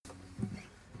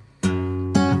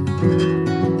Welcome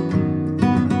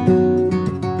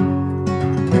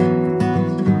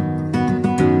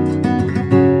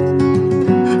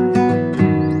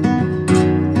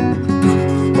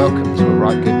to A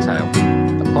Right Good Tale,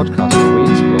 a podcast where we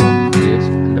explore the good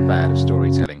and the bad of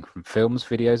storytelling, from films,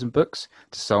 videos and books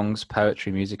to songs,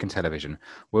 poetry, music and television.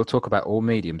 We'll talk about all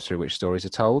mediums through which stories are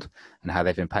told and how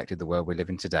they've impacted the world we live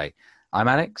in today. I'm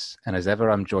Alex, and as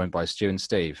ever, I'm joined by Stu and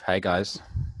Steve. Hey guys.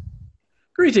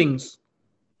 Greetings.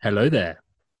 Hello there.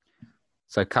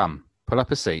 So come, pull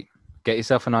up a seat, get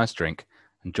yourself a nice drink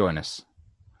and join us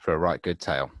for A Right Good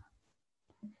Tale.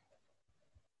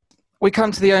 We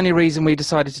come to the only reason we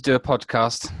decided to do a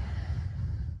podcast.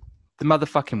 The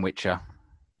motherfucking Witcher.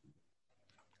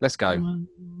 Let's go.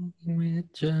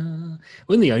 Witcher.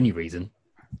 Wasn't the only reason.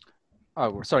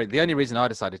 Oh, sorry. The only reason I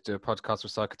decided to do a podcast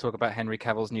was so I could talk about Henry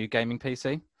Cavill's new gaming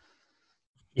PC.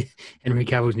 Henry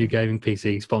Cavill's new gaming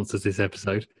PC sponsors this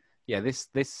episode. Yeah,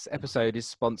 this episode is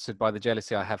sponsored by the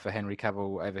jealousy I have for Henry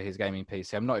Cavill over his gaming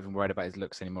PC. I'm not even worried about his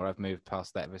looks anymore. I've moved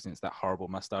past that ever since that horrible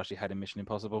moustache he had in Mission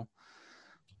Impossible.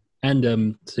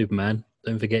 And Superman.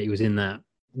 Don't forget he was in that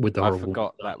with the horrible... I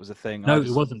forgot that was a thing. No, it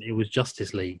wasn't. It was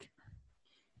Justice League.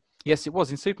 Yes, it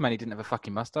was. In Superman, he didn't have a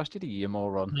fucking moustache, did he, you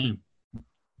moron?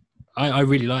 I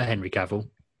really like Henry Cavill.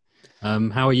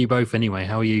 How are you both anyway?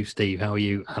 How are you, Steve? How are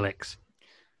you, Alex?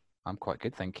 I'm quite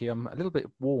good, thank you. I'm a little bit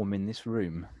warm in this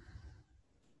room.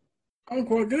 I'm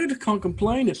quite good. Can't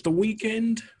complain. It's the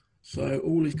weekend, so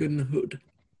all is good in the hood.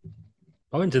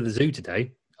 I went to the zoo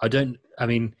today.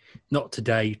 Not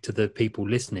today to the people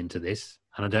listening to this,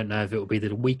 and I don't know if it will be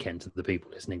the weekend to the people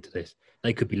listening to this.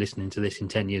 They could be listening to this in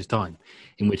 10 years' time,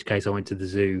 in which case I went to the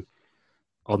zoo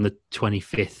on the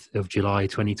 25th of July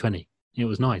 2020. It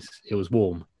was nice. It was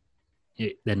warm.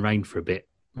 It then rained for a bit,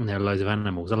 and there were loads of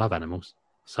animals. I love animals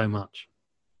so much.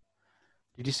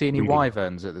 Did you see any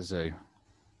wyverns at the zoo?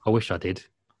 I wish I did.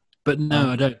 But no,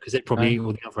 I don't, because it probably eat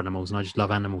all the other animals, and I just love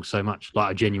animals so much.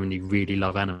 Like, I genuinely really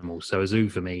love animals. So a zoo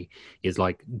for me is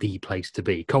like the place to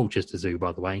be. Colchester Zoo,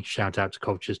 by the way. Shout out to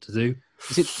Colchester Zoo.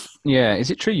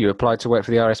 Is it true you applied to work for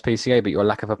the RSPCA, but your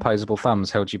lack of opposable thumbs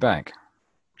held you back?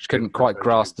 Just couldn't quite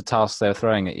grasp the task they were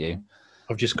throwing at you.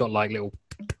 I've just got like little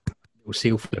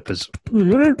seal flippers.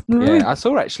 Yeah, I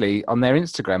saw actually on their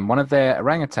Instagram, one of their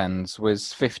orangutans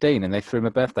was 15 and they threw him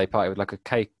a birthday party with like a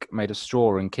cake made of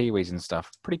straw and kiwis and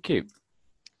stuff. Pretty cute.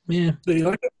 Yeah. Did he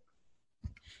like it?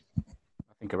 I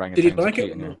think orangutans Did he like are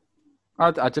cute. it?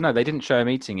 I don't know. They didn't show him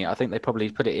eating it. I think they probably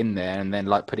put it in there and then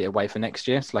like put it away for next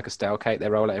year. It's like a stale cake. They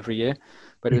roll it every year.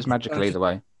 But it was magical either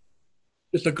way.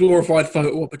 Just a glorified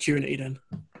photo opportunity then.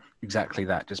 Exactly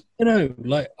that. Just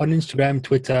like on Instagram,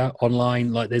 Twitter,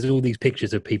 online, like there's all these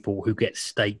pictures of people who get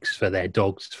steaks for their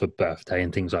dogs for birthday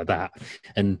and things like that.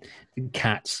 And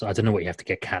cats, I don't know what you have to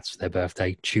get cats for their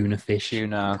birthday. Tuna fish,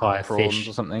 prawns fish,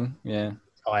 or something. Yeah.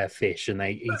 Entire fish, and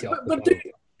they eat it up. But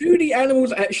do the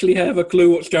animals actually have a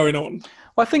clue what's going on?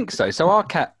 Well, I think so. So our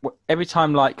cat, every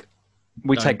time like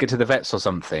we take her to the vets or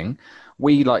something,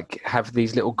 we like have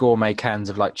these little gourmet cans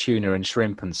of like tuna and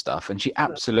shrimp and stuff, and she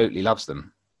absolutely loves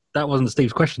them. That wasn't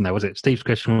Steve's question, though, was it? Steve's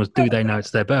question was, do they know it's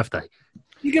their birthday?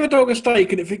 You give a dog a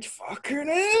steak and it thinks, fucking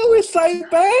hell, it's so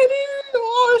bad.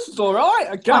 Oh, this is all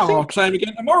right. I'll say him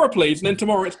again tomorrow, please. And then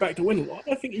tomorrow it's back to win.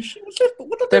 I think what's this? But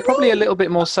what they're probably a little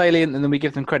bit more salient than we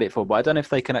give them credit for, but I don't know if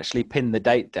they can actually pin the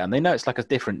date down. They know it's like a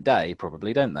different day,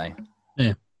 probably, don't they?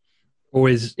 Yeah. Or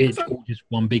is it all just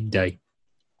one big day?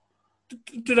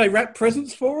 Do they wrap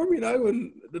presents for him,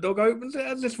 when the dog opens it?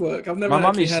 How does this work? I've never. My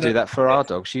mum used to do that for our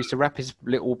dog. She used to wrap his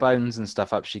little bones and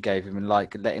stuff up she gave him and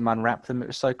like let him unwrap them. It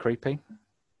was so creepy.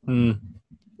 Mm.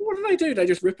 What do they do? They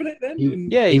just ripping it then?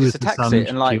 He just attacks it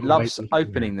and like loves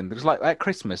opening them. Because like at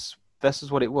Christmas, this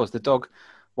is what it was. The dog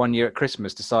one year at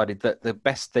Christmas decided that the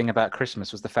best thing about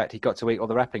Christmas was the fact he got to eat all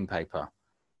the wrapping paper.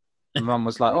 And Mum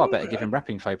was like, I better give him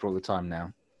wrapping paper all the time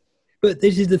now. But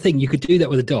this is the thing, you could do that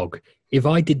with a dog. If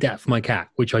I did that for my cat,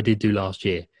 which I did do last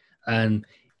year, and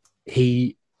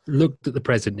he looked at the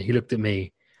present, he looked at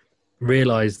me,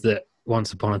 realised that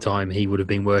once upon a time he would have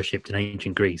been worshipped in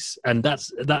ancient Greece. And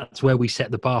that's where we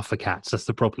set the bar for cats. That's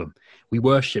the problem. We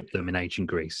worship them in ancient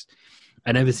Greece.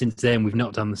 And ever since then, we've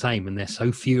not done the same, and they're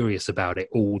so furious about it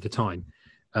all the time.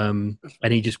 And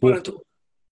he just walked...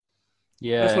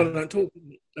 Yeah. That's why they don't talk.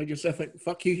 They just think,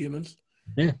 fuck you, humans.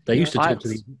 Yeah, they used to talk to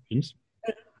the Egyptians.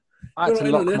 I had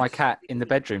to lock my cat in the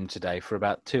bedroom today for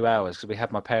about 2 hours because we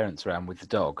had my parents around with the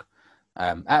dog.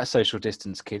 At social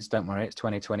distance, kids, don't worry. It's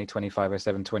 2020, 25/07,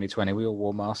 2020. We all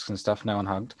wore masks and stuff. No one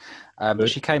hugged. But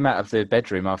she came out of the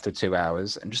bedroom after 2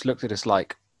 hours and just looked at us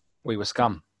like we were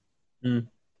scum. Mm.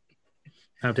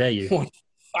 How dare you? What?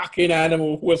 fucking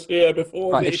animal was here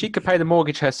before Like, me. if she could pay the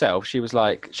mortgage herself, she'd be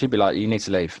like, you need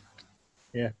to leave.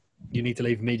 Yeah, you need to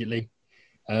leave immediately,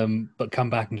 but come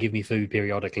back and give me food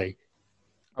periodically.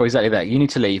 Oh, exactly that. You need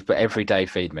to leave, but every day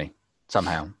feed me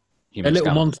somehow. They're Human little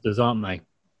scum. monsters, aren't they?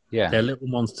 Yeah. They're little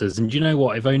monsters. And do you know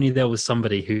what? If only there was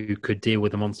somebody who could deal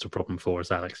with the monster problem for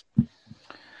us, Alex.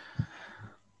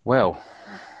 Well,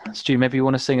 Stu, maybe you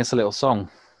want to sing us a little song.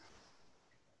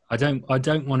 I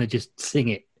don't want to just sing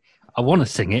it. I want to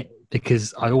sing it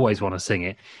because I always want to sing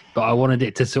it, but I wanted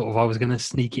it to I was going to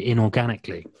sneak it in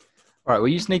organically. All right, well,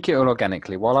 you sneak it all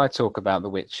organically while I talk about The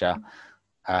Witcher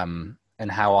and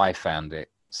how I found it.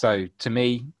 So, to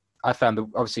me, I found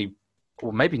obviously,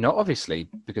 well, maybe not obviously,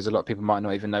 because a lot of people might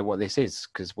not even know what this is,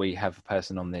 because we have a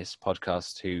person on this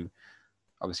podcast who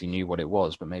obviously knew what it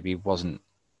was, but maybe wasn't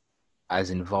as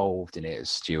involved in it as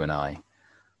Stu and I.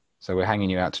 So we're hanging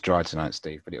you out to dry tonight,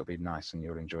 Steve, but it'll be nice and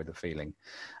you'll enjoy the feeling.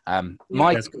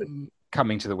 My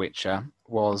coming to The Witcher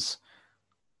was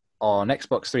on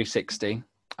Xbox 360.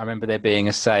 I remember there being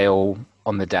a sale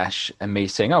on the dash and me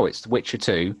saying, oh, it's The Witcher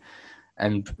 2,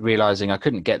 and realising I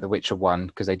couldn't get The Witcher 1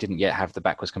 because they didn't yet have the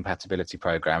backwards compatibility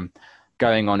program.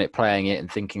 Going on it, playing it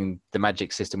and thinking the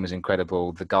magic system was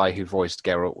incredible. The guy who voiced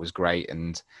Geralt was great,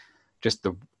 and just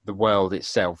the world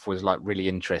itself was like really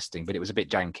interesting, but it was a bit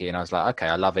janky. And I was like, okay,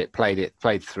 I love it. Played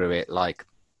through it. Like,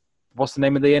 what's the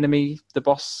name of the enemy, the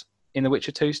boss in The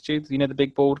Witcher 2, Stu? You know, the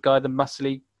big bald guy, the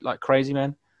muscly, like crazy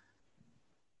man?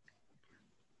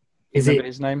 Remember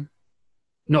his name?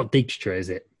 Not Dijkstra, is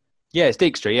it? Yeah, it's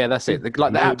Dijkstra. Yeah, that's it.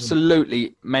 The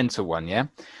absolutely mental one, yeah?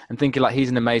 And thinking like he's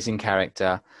an amazing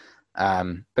character.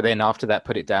 But then after that,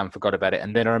 put it down, forgot about it.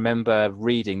 And then I remember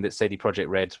reading that CD Projekt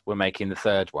Red were making the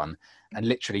third one and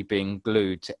literally being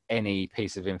glued to any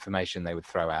piece of information they would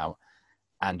throw out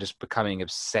and just becoming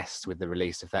obsessed with the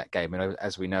release of that game. And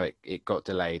as we know, it got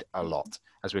delayed a lot,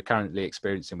 as we're currently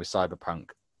experiencing with Cyberpunk.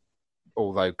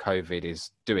 Although COVID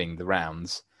is doing the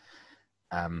rounds,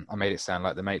 I made it sound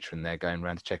like the matron there going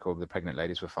around to check all the pregnant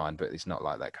ladies were fine, but it's not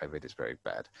like that. COVID is very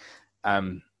bad. A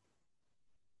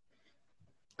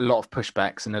lot of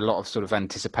pushbacks and a lot of sort of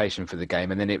anticipation for the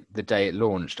game. And then the day it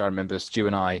launched, I remember Stu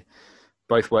and I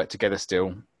both worked together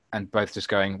still and both just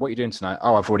going, what are you doing tonight?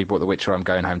 Oh, I've already bought The Witcher. I'm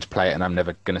going home to play it and I'm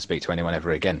never going to speak to anyone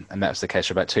ever again. And that was the case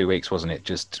for about 2 weeks, wasn't it?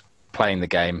 Just playing the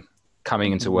game,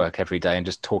 coming into work every day and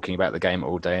just talking about the game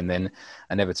all day, and then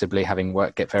inevitably having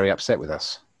work get very upset with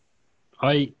us.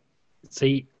 I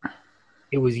see.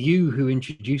 It was you who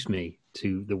introduced me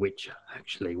to The Witcher,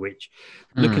 actually, which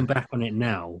looking back on it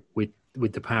now with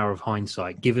the power of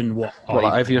hindsight, given what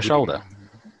like over your shoulder.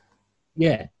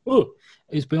 Yeah. Oh,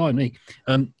 it was behind me.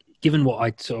 Given what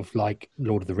I sort of like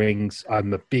Lord of the Rings,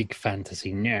 I'm a big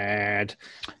fantasy nerd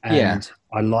and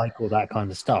I like all that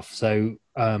kind of stuff. So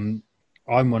I'm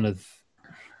one of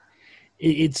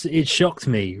it shocked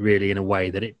me really in a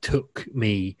way that it took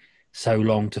me so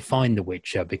long to find The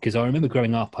Witcher, because I remember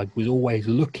growing up, I was always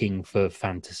looking for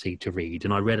fantasy to read,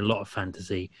 and I read a lot of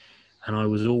fantasy, and I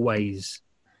was always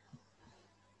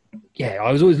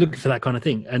looking for that kind of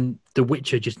thing, and The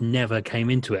Witcher just never came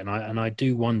into it, and I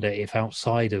do wonder if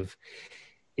outside of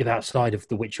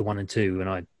The Witcher 1 and 2, and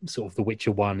I sort of The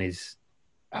Witcher 1 is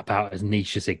about as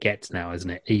niche as it gets now, isn't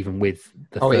it? Even with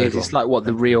the third it is. one. It's like what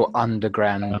the real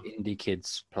underground indie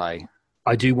kids play.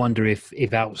 I do wonder if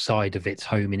outside of its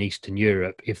home in Eastern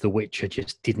Europe, if The Witcher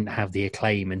just didn't have the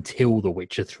acclaim until The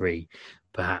Witcher 3,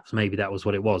 perhaps maybe that was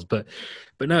what it was. But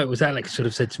no, it was Alex sort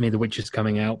of said to me, The Witcher's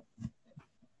coming out.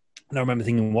 And I remember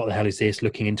thinking, what the hell is this?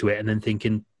 Looking into it and then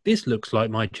thinking, this looks like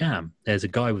my jam. There's a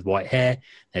guy with white hair.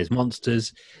 There's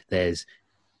monsters. There's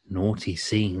naughty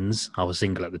scenes. I was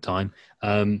single at the time.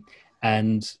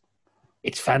 And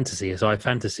it's fantasy, a sci-fi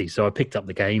fantasy. So I picked up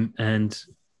the game and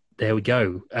there we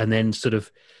go. And then sort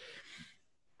of,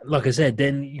 like I said,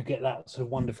 then you get that sort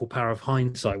of wonderful power of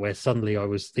hindsight where suddenly I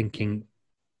was thinking,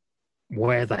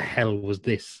 where the hell was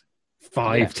this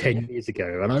 10 years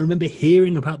ago? And I remember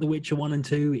hearing about The Witcher 1 and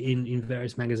 2 in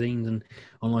various magazines and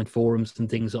online forums and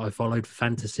things that I followed for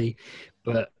fantasy,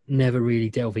 but never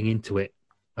really delving into it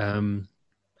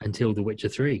until The Witcher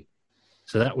 3.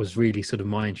 So that was really sort of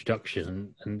my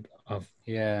introduction. And I've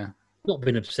not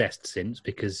been obsessed since,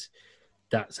 because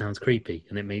that sounds creepy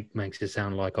and it makes it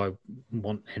sound like I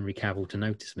want Henry Cavill to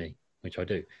notice me, which I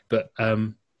do. But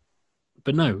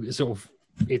no,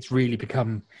 it's really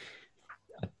become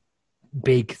a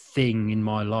big thing in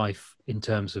my life in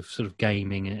terms of sort of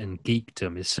gaming and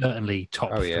geekdom. It's certainly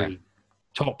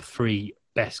top three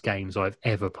best games I've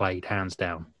ever played, hands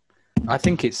down. I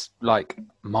think it's like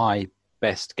my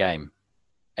best game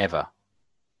ever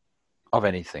of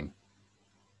anything.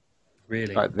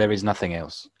 Really? Like, there is nothing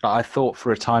else. Like, I thought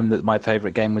for a time that my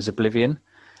favourite game was Oblivion,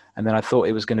 and then I thought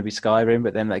it was going to be Skyrim,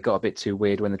 but then they got a bit too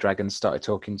weird when the dragons started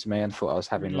talking to me and thought I was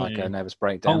having like a nervous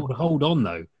breakdown. Hold on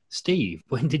though, Steve.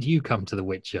 When did you come to The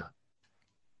Witcher?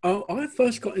 Oh, I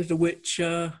first got into The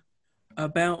Witcher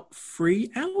about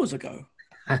 3 hours ago.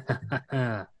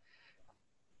 Well,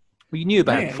 you knew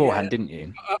about it beforehand, didn't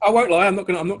you? I won't lie. I'm not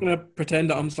gonna pretend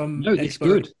that I'm some No, it's expert.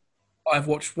 good. I've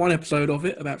watched one episode of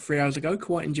it about 3 hours ago.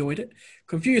 Quite enjoyed it.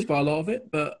 Confused by a lot of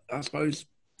it, but I suppose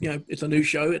it's a new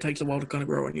show. It takes a while to kind of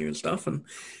grow on you and stuff. And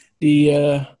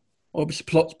the obviously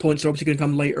plot points are obviously going to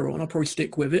come later on. I'll probably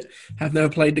stick with it. Have never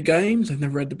played the games. I've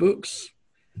never read the books.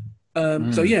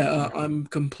 So yeah, I'm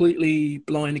completely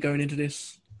blind going into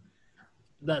this.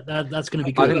 That's going to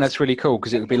be good. I think that's really cool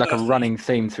because it would be like a running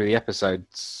theme through the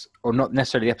episodes, or not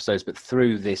necessarily the episodes, but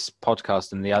through this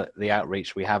podcast and the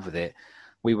outreach we have with it.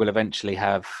 We will eventually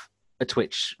have a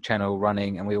Twitch channel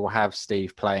running, and we will have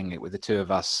Steve playing it with the two of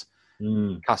us,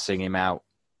 cussing him out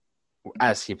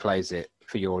as he plays it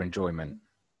for your enjoyment.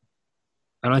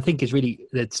 And I think it's really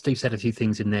that Steve said a few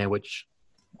things in there which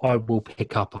I will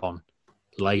pick up on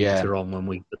later on when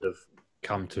we sort of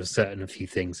come to a few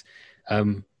things.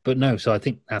 But no, so I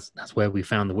think that's where we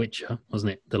found The Witcher,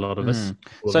 wasn't it? A lot of us.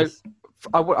 So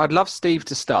I'd love Steve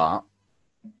to start.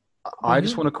 I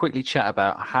just want to quickly chat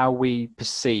about how we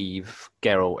perceive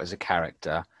Geralt as a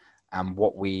character and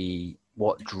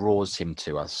what draws him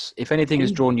to us. If anything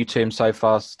has drawn you to him so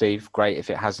far, Steve, great. If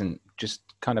it hasn't, just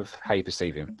kind of how you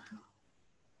perceive him.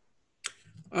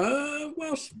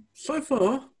 Well, so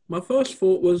far, my first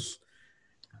thought was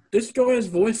this guy's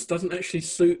voice doesn't actually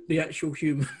suit the actual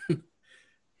human.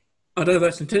 I don't know if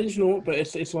that's intentional, but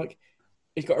it's like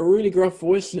he's got a really gruff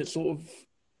voice, and it sort of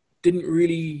didn't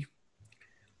really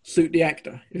suit the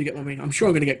actor, if you get what I mean. I'm sure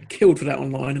I'm going to get killed for that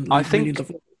online. And I think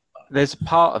there's a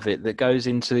part of it that goes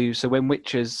into, so when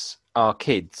witches are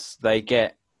kids, they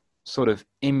get sort of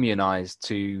immunized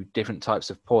to different types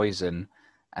of poison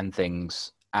and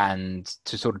things, and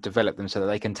to sort of develop them so that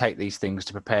they can take these things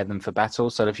to prepare them for battle.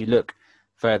 So if you look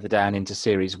further down into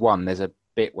series 1, there's a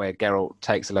bit where Geralt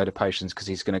takes a load of potions because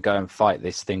he's going to go and fight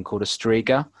this thing called a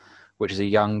Striga, which is a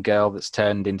young girl that's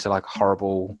turned into like a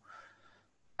horrible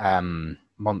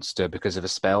monster because of a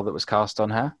spell that was cast on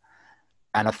her.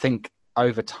 And I think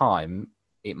over time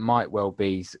it might well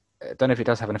be, I don't know if it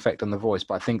does have an effect on the voice,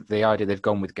 but I think the idea they've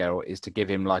gone with Geralt is to give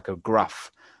him like a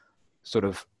gruff sort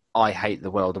of I hate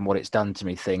the world and what it's done to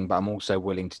me thing, but I'm also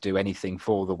willing to do anything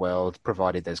for the world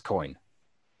provided there's coin.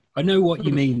 I know what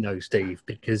you mean though, Steve,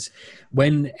 because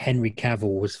when Henry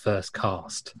Cavill was first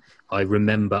cast, I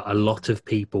remember a lot of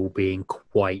people being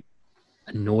quite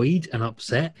annoyed and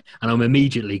upset, and I'm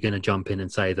immediately going to jump in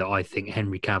and say that I think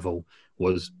Henry Cavill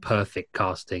was perfect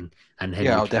casting, and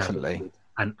Henry Cavill definitely did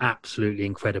an absolutely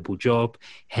incredible job.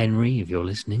 Henry, if you're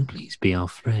listening, please be our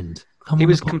friend. He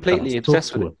was completely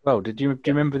obsessed with it. Well, do you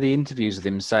remember the interviews with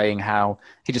him saying how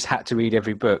he just had to read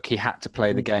every book, he had to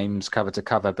play the games cover to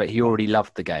cover, but he already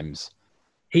loved the games?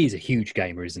 He's a huge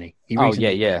gamer, isn't he? He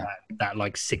that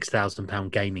like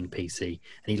 £6,000 gaming PC,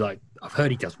 and I've heard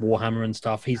he does Warhammer and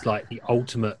stuff. He's like the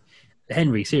ultimate.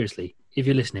 Henry, seriously, if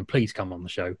you're listening, please come on the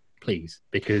show, please,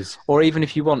 because. Or even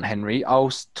if you want, Henry,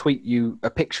 I'll tweet you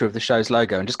a picture of the show's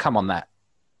logo and just come on that.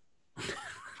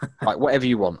 Like whatever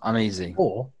you want, I'm easy.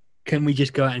 Or can we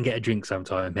just go out and get a drink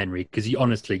sometime, Henry? Because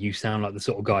honestly, you sound like the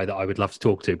sort of guy that I would love to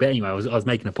talk to. But anyway, I was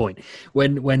making a point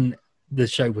when the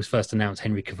show was first announced,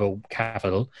 Henry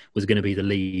Cavill was going to be the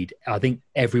lead. I think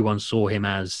everyone saw him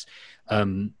as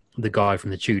the guy from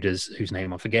the Tudors, whose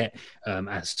name I forget,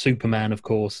 as Superman, of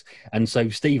course. And so,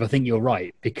 Steve, I think you're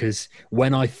right, because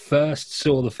when I first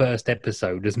saw the first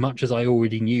episode, as much as I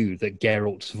already knew that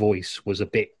Geralt's voice was a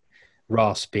bit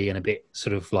raspy and a bit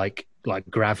sort of like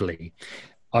gravelly,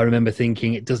 I remember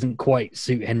thinking it doesn't quite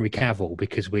suit Henry Cavill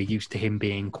because we're used to him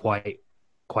being quite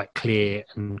clear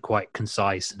and quite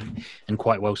concise and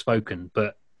quite well spoken,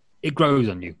 but it grows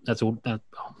on you. That's all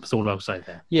I'll say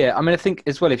there. Yeah, I mean, I think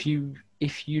as well, if you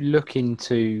look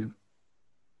into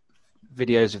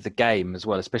videos of the game as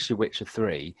well, especially Witcher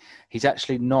 3, he's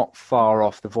actually not far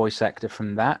off the voice actor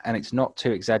from that, and it's not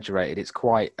too exaggerated. It's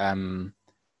quite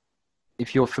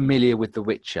if you're familiar with The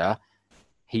Witcher,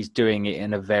 he's doing it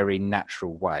in a very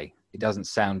natural way. It doesn't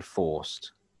sound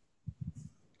forced.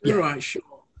 You're right, sure.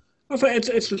 I think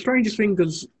it's the strangest thing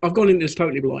because I've gone into this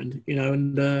totally blind,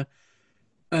 and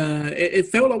it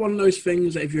felt like one of those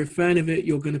things that if you're a fan of it,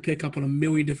 you're going to pick up on a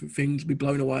million different things, be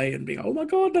blown away, and be like, oh my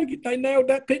god, they nailed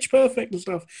that pitch perfect and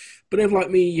stuff. But if, like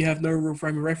me, you have no real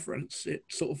frame of reference, it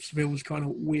sort of feels kind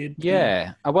of weird.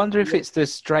 Yeah, I wonder if it's the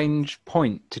strange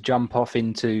point to jump off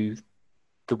into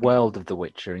the world of The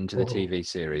Witcher into the Oh. TV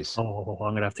series? Oh,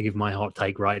 I'm going to have to give my hot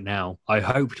take right now. I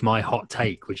hoped my hot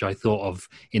take, which I thought of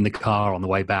in the car on the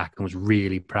way back and was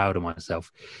really proud of myself,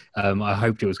 I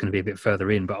hoped it was going to be a bit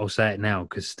further in, but I'll say it now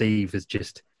because Steve has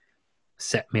just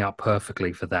set me up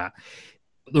perfectly for that.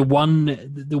 The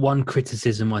one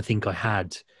criticism I think I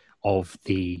had of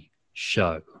the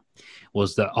show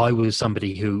was that I was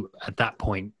somebody who, at that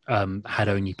point, had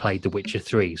only played The Witcher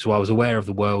 3. So I was aware of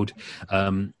the world.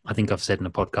 I think I've said in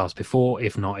a podcast before,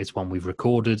 if not, it's one we've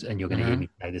recorded, and you're going to hear me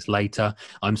say this later.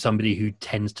 I'm somebody who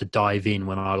tends to dive in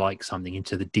when I like something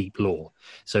into the deep lore.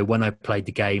 So when I played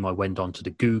the game, I went onto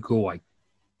the Google,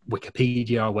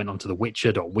 Wikipedia, I went onto the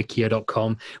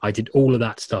witcher.wikia.com. I did all of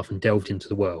that stuff and delved into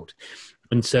the world.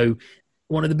 And so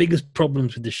one of the biggest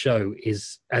problems with the show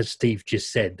is, as Steve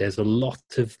just said, there's a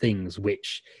lot of things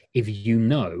which, if you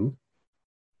know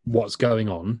what's going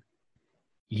on,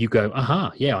 you go,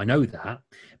 aha, yeah, I know that.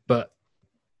 But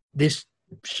this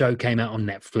show came out on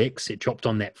Netflix. It dropped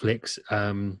on Netflix.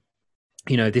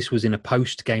 This was in a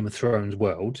post-Game of Thrones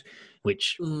world,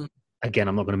 which, again,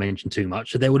 I'm not going to mention too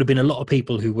much. So there would have been a lot of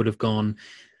people who would have gone,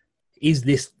 is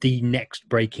this the next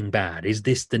Breaking Bad? Is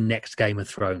this the next Game of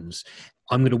Thrones?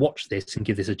 I'm going to watch this and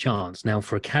give this a chance. Now,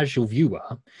 for a casual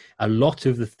viewer, a lot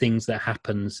of the things that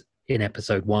happens in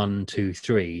episode 1, 2,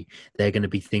 3, they're going to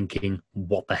be thinking,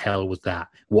 what the hell was that?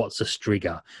 What's a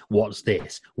Striga? What's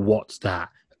this? What's that?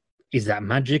 Is that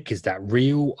magic? Is that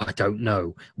real? I don't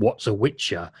know. What's a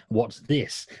Witcher? What's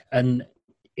this? And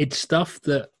it's stuff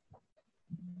that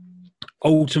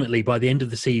ultimately, by the end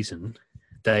of the season,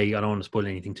 I don't want to spoil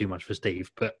anything too much for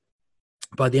Steve, but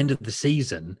by the end of the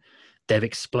season, they've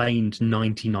explained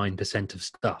 99% of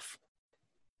stuff.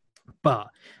 But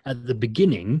at the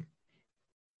beginning,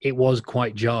 it was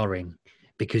quite jarring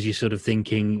because you're sort of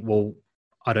thinking, well,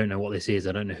 I don't know what this is.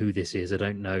 I don't know who this is. I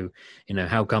don't know,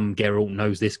 how come Geralt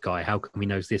knows this guy? How come he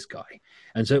knows this guy?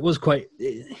 And so it was quite,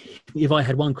 if I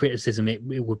had one criticism, it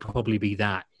would probably be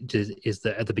that, is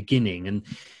that at the beginning, and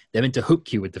they're meant to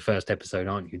hook you with the first episode,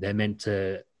 aren't you? They're meant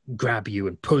to grab you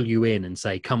and pull you in and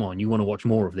say, come on, you want to watch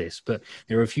more of this. But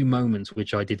there are a few moments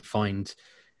which I did find,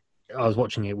 I was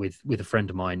watching it with a friend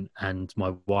of mine and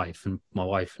my wife and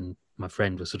my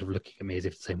friend were sort of looking at me as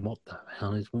if to say, what the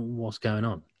hell what's going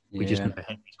on? Yeah. We just know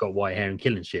Henry's got white hair and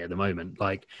killing shit at the moment.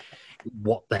 Like,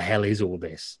 what the hell is all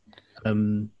this?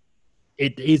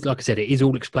 It is, like I said, it is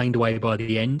all explained away by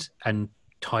the end and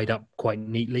tied up quite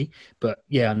neatly. But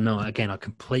yeah, no, again, I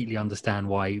completely understand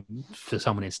why for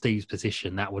someone in Steve's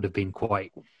position, that would have been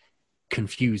quite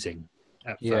confusing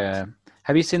at first.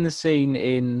 Have you seen the scene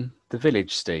in The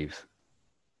Village, Steve?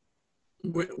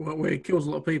 Where he kills a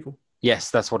lot of people?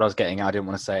 Yes, that's what I was getting at. I didn't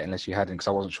want to say it unless you hadn't, because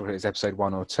I wasn't sure if it was episode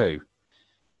 1 or 2.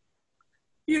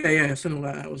 Yeah, something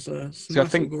like that. It was so I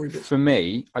think for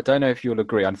me, I don't know if you'll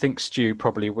agree. I think Stu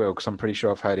probably will, because I'm pretty sure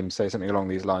I've heard him say something along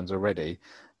these lines already.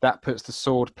 That puts the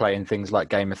sword play in things like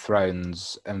Game of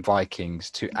Thrones and Vikings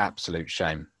to absolute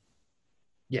shame.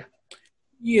 Yeah.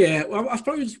 Yeah, well, I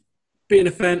suppose being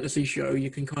a fantasy show, you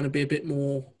can kind of be a bit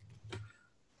more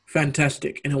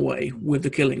fantastic in a way with the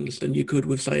killings than you could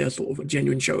with, say, a sort of a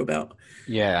genuine show about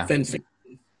fencing.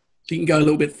 So you can go a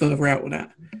little bit further out with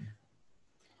that.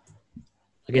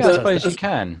 I suppose you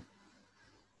can.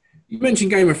 You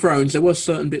mentioned Game of Thrones. There was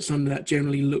certain bits on that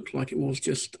generally looked like it was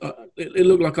just... it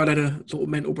looked like I'd had a sort of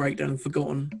mental breakdown and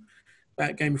forgotten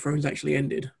that Game of Thrones actually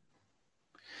ended.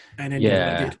 And ended when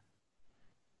it did.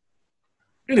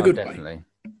 In a good way.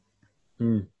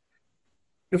 Mm.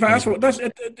 In fact,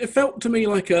 it felt to me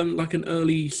like an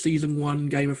early season 1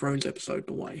 Game of Thrones episode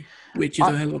in a way, which is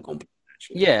a hell of a compliment,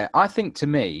 actually. Yeah, I think to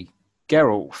me,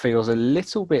 Geralt feels a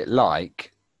little bit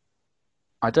like...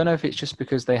 I don't know if it's just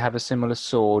because they have a similar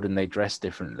sword and they dress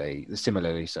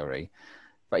similarly,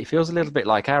 but he feels a little bit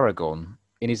like Aragorn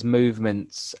in his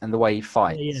movements and the way he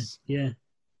fights. Yeah.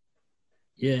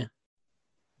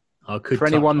 For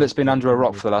anyone that's been under a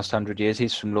rock for the last 100 years,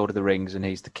 he's from Lord of the Rings and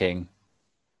he's the king.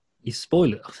 He's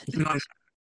spoiled.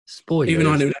 Spoiled. Even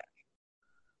I knew that.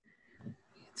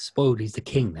 Spoiled. He's the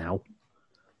king now.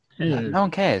 No one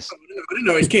cares. I didn't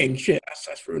know he's king. Shit,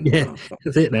 that's ruined. Yeah,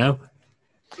 that's it now.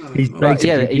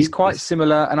 He's quite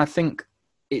similar, and I think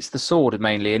it's the sword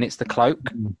mainly, and it's the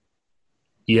cloak.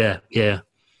 Yeah.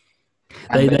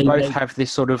 And they both have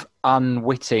this sort of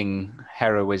unwitting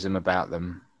heroism about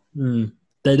them.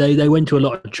 They went to a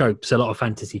lot of tropes, a lot of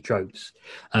fantasy tropes,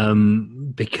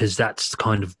 because that's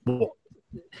kind of what,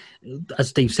 as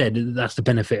Steve said, that's the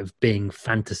benefit of being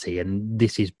fantasy, and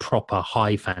this is proper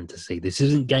high fantasy. This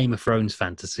isn't Game of Thrones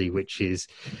fantasy, which is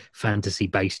fantasy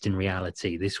based in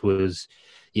reality. This was,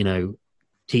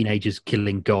 teenagers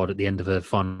killing God at the end of a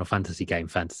Final Fantasy game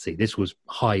fantasy. This was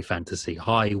high fantasy,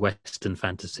 high Western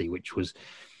fantasy, which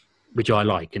I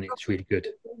like, and it's really good.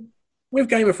 With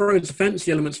Game of Thrones, the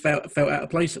fantasy elements felt out of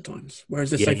place at times,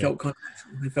 whereas this they felt kind of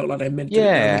natural. They felt like they meant to.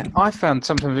 Yeah, I found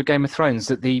sometimes with Game of Thrones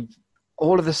that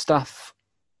all of the stuff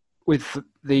with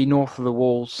the North of the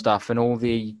Wall stuff and all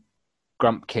the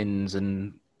Grumpkins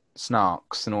and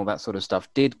Snarks and all that sort of stuff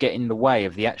did get in the way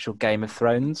of the actual Game of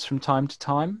Thrones from time to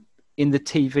time in the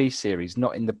TV series,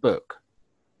 not in the book.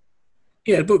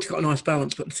 Yeah, the book's got a nice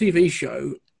balance, but the TV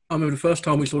show, I remember the first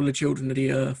time we saw the children of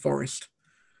the forest.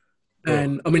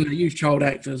 And I mean, they used child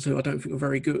actors who I don't think were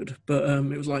very good, but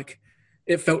it was like,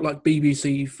 it felt like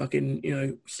BBC fucking,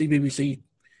 CBBC,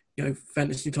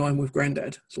 fantasy time with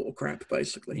Grandad sort of crap,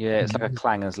 basically. Yeah, it's like a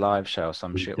Clangers live show or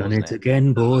some shit, Done wasn't it it?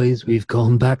 again, boys. We've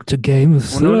gone back to Game of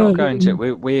Thrones. Well, no, we're not going to.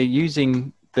 We're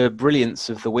using the brilliance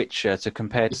of The Witcher to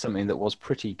compare to something that was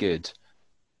pretty good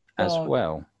as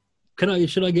well.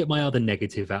 Should I get my other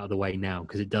negative out of the way now?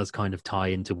 Because it does kind of tie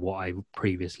into what I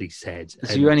previously said.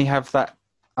 So you only have that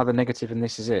other negative and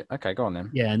this is it? Okay, go on then.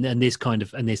 Yeah, and this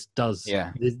does.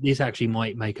 Yeah. This actually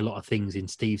might make a lot of things in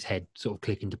Steve's head sort of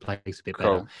click into place a bit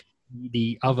better.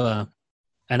 The other,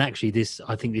 and actually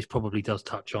I think this probably does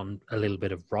touch on a little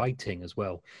bit of writing as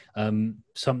well.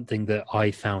 Something that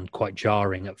I found quite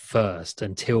jarring at first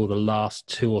until the last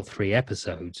 2 or 3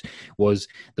 episodes was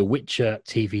The Witcher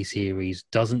TV series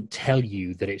doesn't tell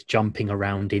you that it's jumping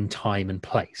around in time and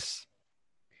place.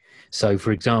 So,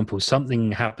 for example,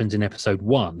 something happens in episode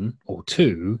 1 or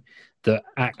 2 that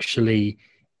actually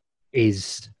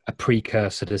is a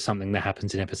precursor to something that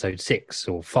happens in episode 6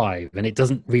 or 5. And it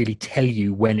doesn't really tell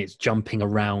you when it's jumping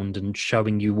around and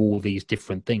showing you all these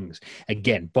different things.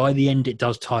 Again, by the end, it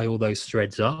does tie all those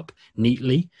threads up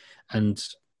neatly and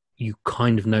you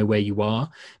kind of know where you are.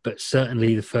 But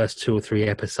certainly the first 2 or 3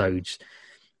 episodes,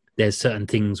 there's certain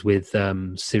things with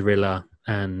Cyrilla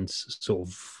and sort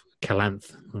of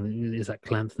Calanth. Is that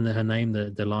Calanth her name?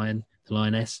 The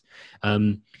lioness.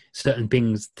 Certain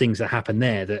things that happen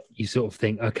there that you sort of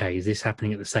think, okay, is this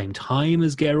happening at the same time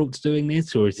as Geralt's doing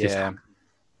this, or is this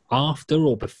after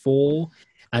or before?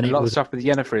 And a lot of stuff with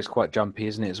Yennefer is quite jumpy,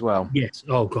 isn't it, as well? Yes.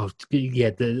 Oh god,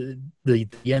 yeah. The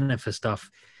Yennefer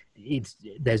stuff.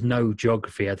 There's no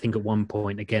geography. I think at one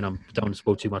point, again, I don't want to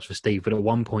spoil too much for Steve, but at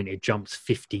one point it jumps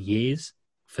 50 years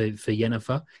for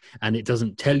Yennefer, and it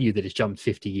doesn't tell you that it's jumped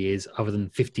 50 years other than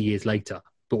 50 years later.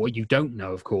 But what you don't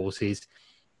know, of course, is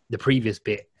the previous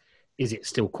bit. Is it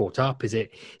still caught up? Is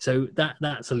it? So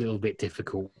that's a little bit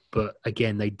difficult. But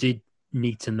again, they did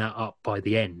neaten that up by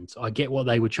the end. I get what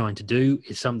they were trying to do.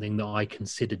 Is something that I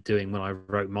considered doing when I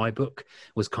wrote my book,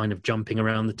 was kind of jumping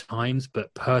around the times.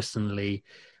 But personally,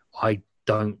 I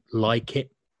don't like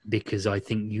it because I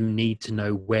think you need to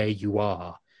know where you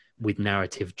are with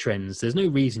narrative trends. There's no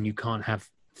reason you can't have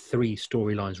 3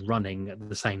 storylines running at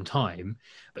the same time,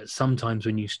 but sometimes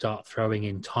when you start throwing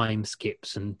in time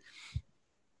skips, and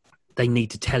they need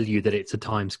to tell you that it's a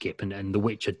time skip, and The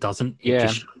Witcher doesn't. It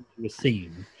just shows you a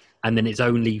scene, and then it's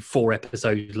only 4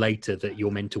 episodes later that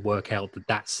you're meant to work out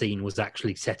that scene was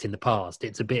actually set in the past.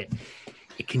 It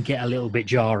can get a little bit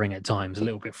jarring at times, a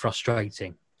little bit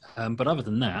frustrating. But other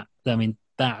than that, I mean,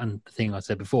 that and the thing I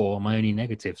said before are my only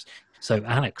negatives. So,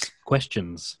 Alex,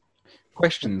 questions.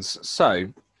 So,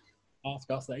 ask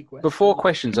us a question. Before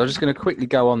questions, I'm just going to quickly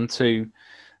go on to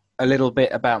a little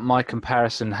bit about my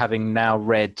comparison, having now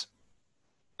read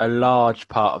a large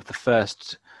part of the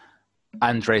first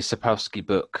Andrzej Sapkowski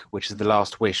book, which is The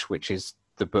Last Wish, which is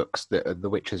the books that The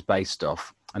Witcher's based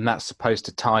off. And that's supposed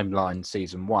to timeline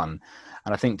season 1.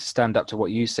 And I think to stand up to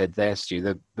what you said there, Stu,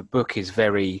 the book is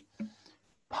very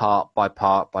part by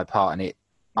part, and it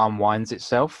unwinds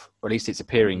itself, or at least it's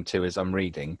appearing to as I'm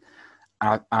reading.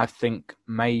 I think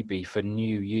maybe for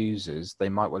new users, they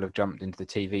might well have jumped into the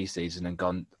TV season and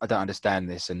gone, I don't understand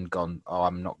this, and gone, oh,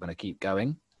 I'm not going to keep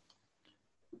going.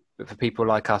 But for people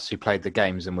like us who played the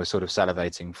games and were sort of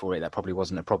salivating for it, that probably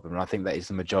wasn't a problem. And I think that is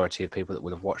the majority of people that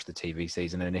would have watched the TV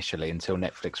season initially until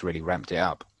Netflix really ramped it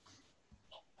up.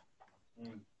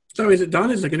 So is it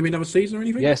done? Is there going to be another season or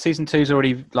anything? Yeah, season 2's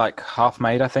already half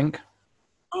made, I think.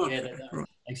 Oh, yeah,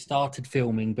 they started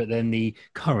filming, but then the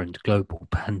current global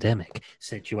pandemic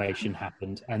situation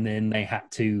happened, and then they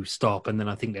had to stop, and then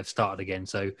I think they've started again.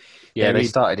 So yeah, they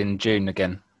started in June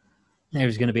again. There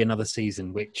is going to be another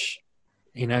season, which,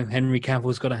 Henry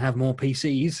Cavill's got to have more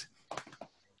PCs.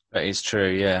 That is true,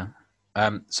 yeah.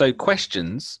 So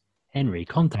questions. Henry,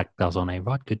 contact us on a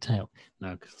right good tale.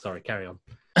 No, sorry, carry on.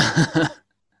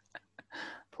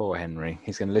 Poor Henry.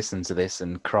 He's going to listen to this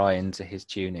and cry into his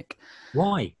tunic.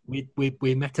 Why?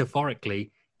 We're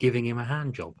metaphorically giving him a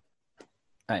hand job.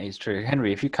 That is true.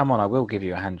 Henry, if you come on, I will give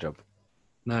you a hand job.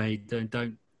 No, you don't.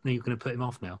 No, you're going to put him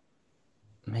off now.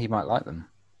 He might like them.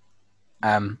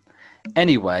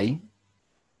 Anyway,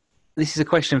 this is a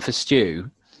question for Stu.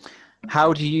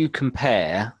 How do you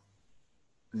compare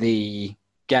the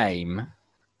game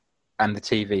and the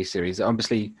TV series?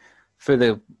 Obviously, for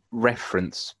the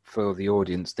reference for the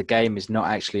audience, the game is not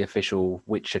actually official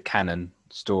Witcher canon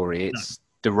story. It's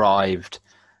derived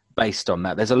based on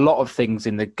that. There's a lot of things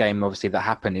in the game, obviously, that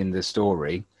happen in the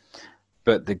story,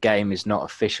 but the game is not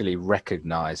officially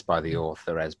recognised by the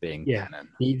author as being canon.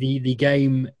 The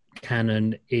game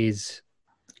canon is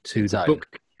to the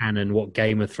book canon what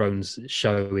Game of Thrones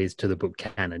show is to the book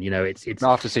canon. You know, it's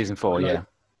after season 4, yeah.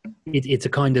 It's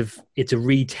a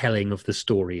retelling of the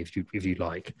story, if you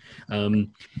like.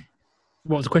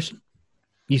 What was the question?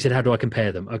 You said, how do I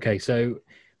compare them? Okay, so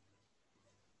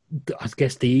I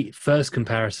guess the first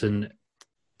comparison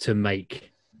to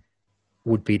make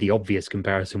would be the obvious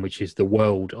comparison, which is the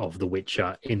world of The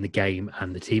Witcher in the game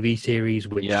and the TV series,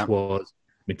 which was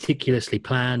meticulously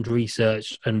planned,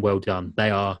 researched, and well done. They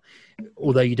are,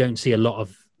 although you don't see a lot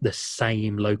of the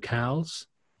same locales,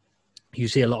 you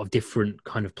see a lot of different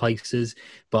kind of places,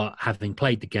 but having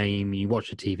played the game, you watch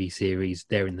the TV series,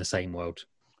 they're in the same world.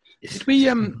 Did we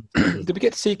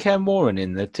get to see Kaer Morhen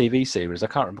in the TV series? I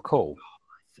can't recall.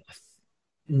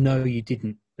 No, you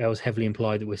didn't. That was heavily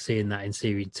implied that we're seeing that in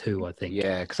Series 2, I think.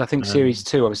 Yeah, because I think Series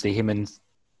 2, obviously, him and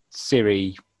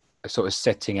Ciri are sort of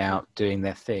setting out, doing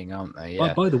their thing, aren't they?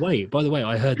 Yeah. By the way,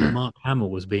 I heard that Mark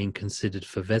Hamill was being considered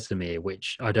for Vesemir,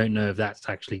 which I don't know if that's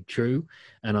actually true.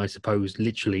 And I suppose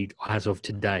literally, as of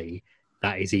today,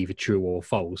 that is either true or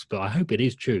false. But I hope it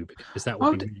is true, because that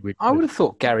would be really I would have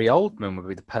thought Gary Oldman would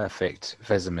be the perfect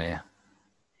Vesemir.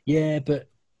 Yeah, but...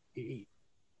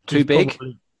 Too big?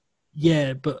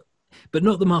 Yeah, but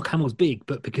not that Mark Hamill's big,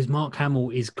 but because Mark Hamill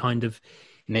is kind of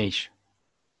niche.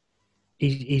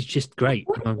 He's just great,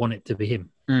 and I want it to be him.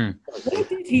 Why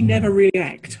did he never really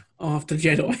act after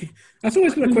Jedi? That's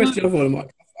always been a question I've always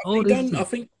like. I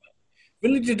think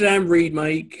Village of the Damned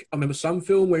remake. I remember some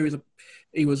film where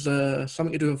he was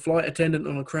something to do with a flight attendant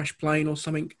on a crashed plane or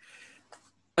something,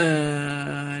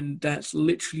 and that's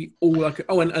literally all I could.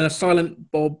 Oh, and a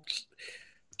Silent Bob,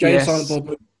 Silent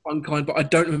Bob. One kind, but I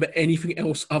don't remember anything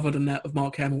else other than that of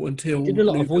Mark Hamill until he did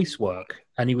a lot of voice work,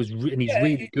 and he's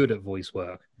really good at voice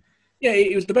work. Yeah,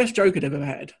 he was the best Joker they've ever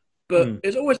had, but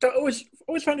it's always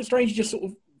found it strange he just sort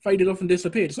of faded off and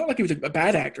disappeared. It's not like he was a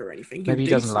bad actor or anything. Maybe he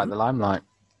doesn't like the limelight.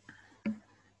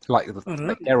 Like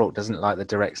Geralt doesn't like the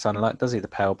direct sunlight, does he? The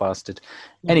pale bastard.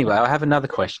 Anyway, I have another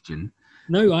question.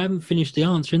 No, I haven't finished the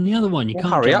answer in the other one. You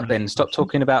can't hurry up then. Stop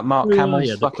talking about Mark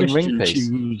Hamill's fucking ring piece.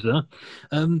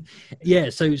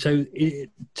 So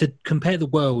to compare the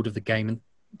world of the game and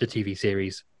the TV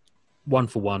series, one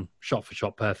for one, shot for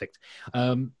shot, perfect.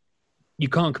 You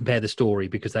can't compare the story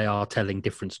because they are telling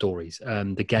different stories.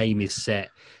 The game is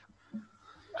set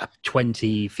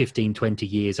 20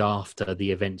 years after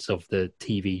the events of the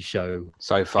TV show.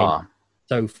 So far.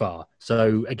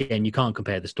 So again, you can't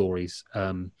compare the stories.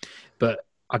 But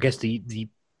I guess the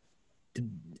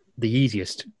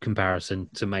easiest comparison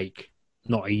to make,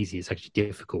 not easy, it's actually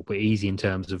difficult, but easy in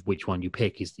terms of which one you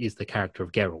pick is the character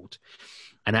of Geralt.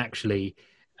 And actually,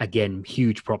 again,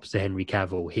 huge props to Henry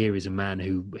Cavill. Here is a man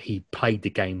who he played the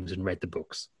games and read the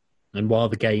books. And while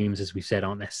the games, as we said,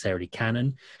 aren't necessarily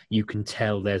canon, you can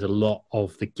tell there's a lot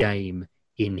of the game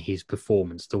in his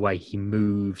performance, the way he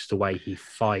moves, the way he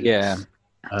fights. Yeah.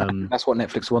 That's what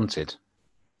Netflix wanted.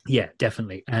 Yeah,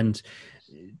 definitely. And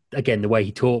again, the way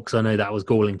he talks, I know that was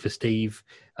galling for Steve.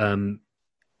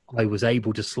 I was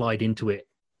able to slide into it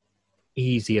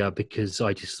easier because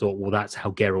I just thought, well, that's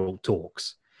how Geralt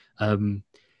talks.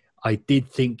 I did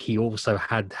think he also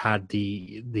had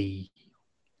the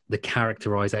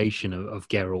characterization of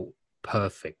Geralt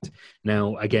perfect.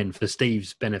 Now, again, for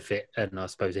Steve's benefit, and I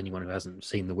suppose anyone who hasn't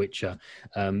seen The Witcher,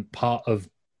 part of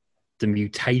the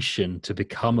mutation to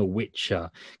become a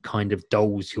Witcher kind of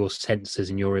dulls your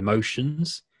senses and your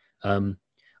emotions.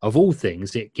 Of all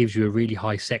things, it gives you a really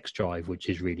high sex drive, which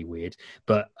is really weird,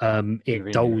 but it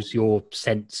really dulls your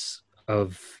sense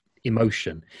of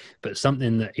emotion. But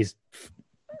something that is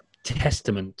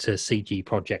testament to CG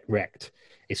Project Rect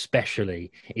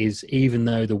especially is, even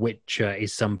though The Witcher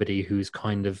is somebody who's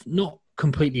kind of not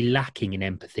completely lacking in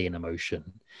empathy and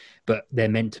emotion, but they're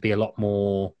meant to be a lot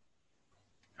more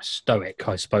stoic,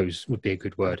 I suppose would be a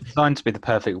good word. Designed to be the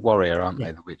perfect warrior, aren't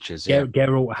they, the Witchers? Yeah.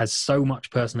 Geralt has so much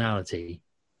personality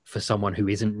for someone who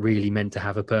isn't really meant to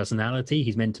have a personality.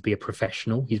 He's meant to be a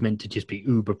professional. He's meant to just be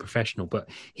uber professional, but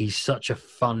he's such a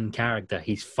fun character.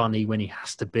 He's funny when he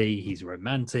has to be. He's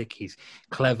romantic. He's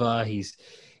clever. He's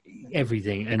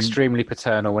everything. And extremely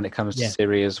paternal when it comes to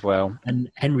Siri as well.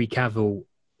 And Henry Cavill,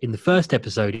 in the first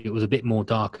episode, it was a bit more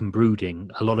dark and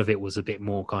brooding. A lot of it was a bit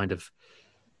more kind of,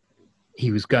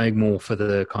 he was going more for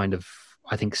the kind of,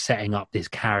 I think, setting up this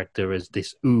character as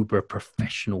this uber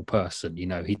professional person. You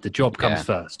know, the job comes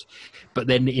first. But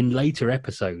then in later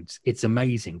episodes, it's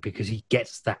amazing because he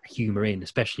gets that humor in,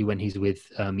 especially when he's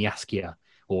with Yaskia,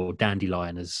 or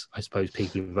Dandelion, as I suppose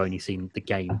people who've only seen the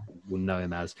game will know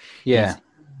him as. Yeah.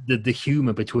 The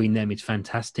humor between them is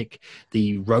fantastic.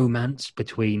 The romance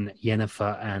between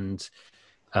Yennefer and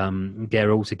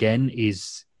Geralt again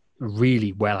is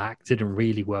really well acted and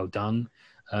really well done.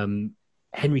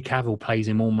 Henry Cavill plays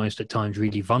him almost at times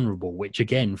really vulnerable, which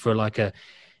again, for like a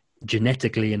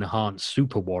genetically enhanced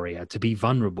super warrior, to be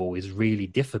vulnerable is really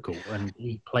difficult. And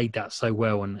he played that so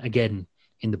well. And again,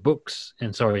 in the books,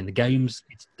 in the games,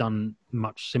 it's done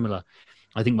much similar.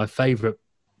 I think my favorite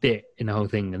bit in the whole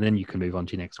thing, and then you can move on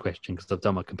to your next question because I've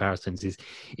done my comparisons, is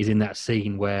in that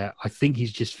scene where I think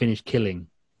he's just finished killing,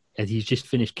 and he's just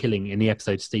finished killing in the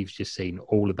episode Steve's just seen,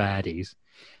 all the baddies,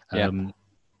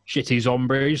 shitty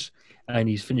zombies, and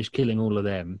he's finished killing all of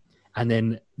them, and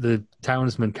then the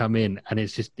townsmen come in, and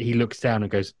it's just, he looks down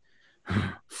and goes,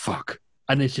 fuck,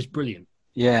 and it's just brilliant.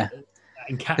 Yeah.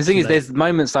 The thing is, there's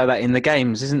moments like that in the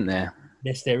games, isn't there?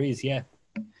 Yes, there is, yeah.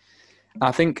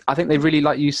 I think they really,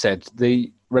 like you said,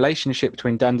 the relationship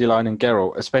between Dandelion and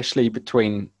Geralt, especially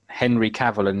between Henry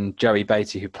Cavill and Joey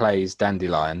Batey, who plays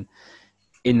Dandelion,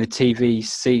 in the TV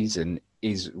season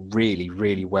is really,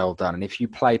 really well done. And if you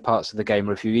play parts of the game,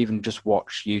 or if you even just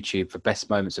watch YouTube for best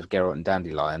moments of Geralt and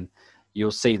Dandelion,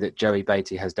 you'll see that Joey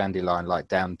Batey has Dandelion like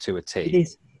down to a T.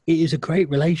 It is a great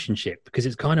relationship because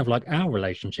it's kind of like our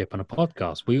relationship on a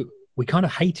podcast. We kind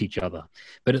of hate each other,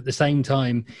 but at the same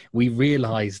time, we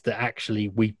realize that actually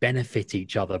we benefit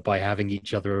each other by having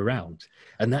each other around.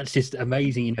 And that's just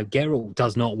amazing. You know, Geralt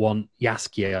does not want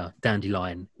Yaskia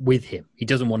Dandelion with him. He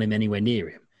doesn't want him anywhere near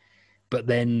him. But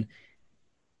then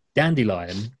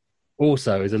Dandelion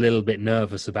also is a little bit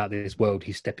nervous about this world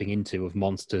he's stepping into of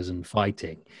monsters and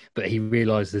fighting. But he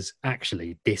realizes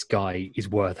actually this guy is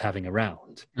worth having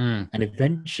around. And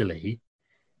eventually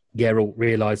Geralt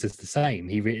realizes the same.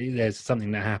 There's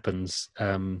something that happens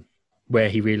where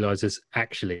he realizes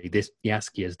actually this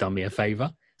Yaskia has done me a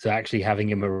favor. So actually having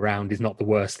him around is not the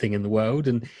worst thing in the world.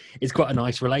 And it's quite a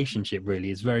nice relationship,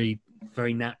 really. It's very,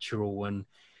 very natural and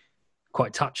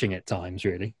quite touching at times,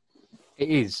 really. It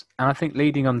is. And I think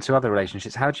leading on to other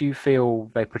relationships, how do you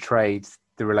feel they portrayed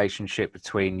the relationship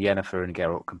between Yennefer and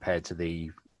Geralt compared to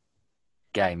the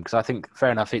game? Because I think,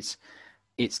 fair enough, it's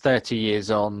 30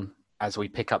 years on as we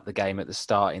pick up the game at the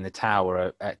start in the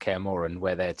tower at Kaer Morhen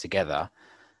where they're together.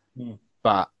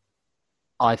 But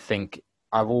I think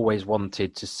I've always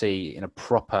wanted to see in a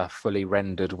proper, fully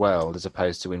rendered world, as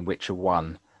opposed to in Witcher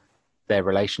 1, their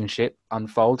relationship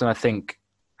unfold. And I think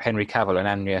Henry Cavill and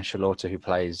Anya Charlotte, who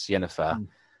plays Yennefer,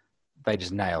 they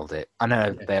just nailed it. I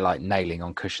know they're like nailing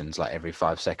on cushions like every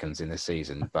 5 seconds in the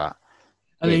season, but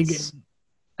I mean,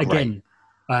 again,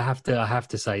 I have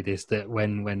to say this, that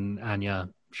when Anya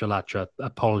Shalatra,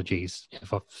 apologies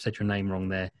if I've said your name wrong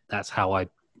there, that's how I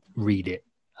read it.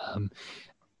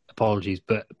 Apologies,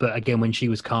 but again, when she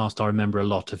was cast, I remember a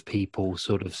lot of people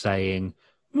sort of saying,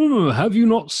 have you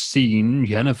not seen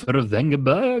Yennefer of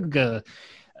Vengerberg?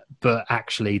 But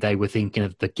actually they were thinking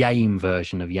of the game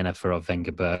version of Yennefer of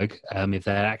Vengerberg. If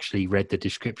they had actually read the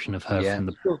description of her from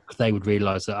the book, they would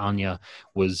realize that Anya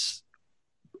was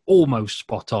almost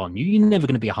spot on. You're never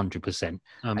going to be 100%.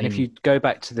 And if you go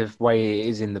back to the way it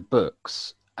is in the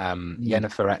books,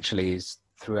 Yennefer actually is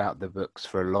throughout the books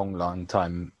for a long, long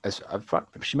time.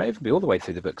 She may even be all the way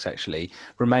through the books. Actually,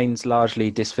 remains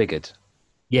largely disfigured.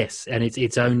 Yes, and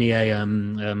it's only a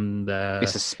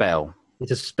it's a spell. It's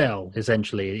a spell,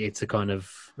 essentially. It's a kind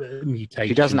of mutation.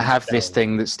 She doesn't have this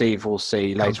thing that Steve will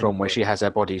see later on, where she has her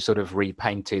body sort of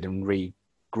repainted and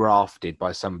regrafted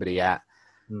by somebody at.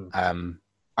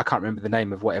 I can't remember the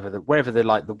name of wherever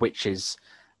the witches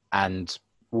and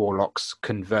warlocks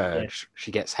converge. Yeah.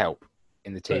 She gets help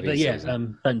in the TV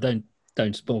season.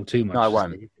 Don't spoil too much. No, I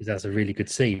won't, because that's a really good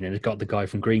scene, and it's got the guy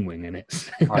from Greenwing in it.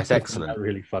 Oh, it's excellent.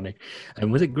 Really funny.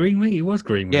 And was it Greenwing? It was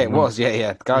Greenwing. Yeah, it was.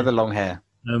 Yeah, the guy with the long hair.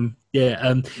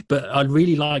 But I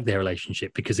really like their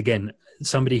relationship because, again,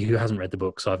 somebody who hasn't read the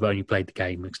books, I've only played the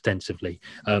game extensively.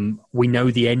 We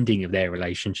know the ending of their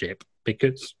relationship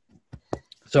because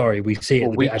Sorry, we see it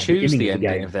Well, we at the choose beginning the of the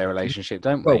ending game. of their relationship,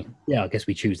 don't Well, we? yeah, I guess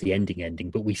we choose the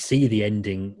ending, but we see the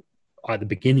ending at the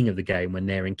beginning of the game when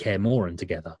they're in Kaer Morhen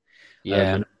together.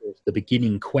 Yeah. And of course, the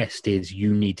beginning quest is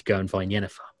you need to go and find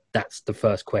Yennefer. That's the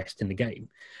first quest in the game.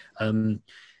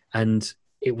 And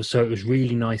it was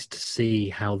really nice to see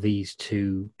how these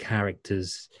two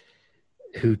characters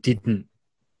who didn't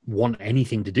want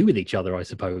anything to do with each other, I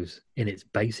suppose, in its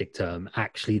basic term,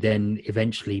 actually then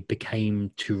eventually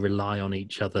became to rely on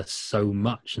each other so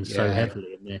much and so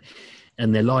heavily.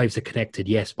 And their lives are connected,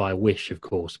 yes, by a wish, of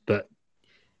course, but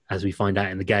as we find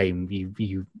out in the game,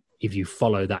 if you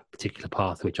follow that particular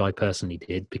path, which I personally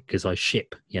did because I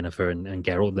ship Yennefer and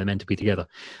Geralt, they're meant to be together.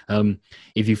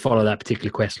 If you follow that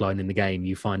particular quest line in the game,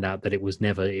 you find out that it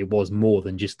was more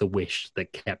than just the wish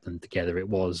that kept them together. It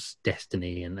was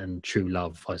destiny and true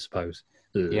love, I suppose.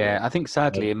 Yeah, I think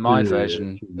sadly in my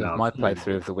version of my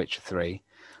playthrough of The Witcher 3,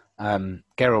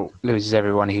 Geralt loses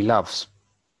everyone he loves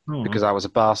because I was a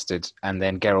bastard, and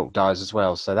then Geralt dies as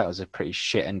well. So that was a pretty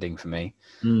shit ending for me.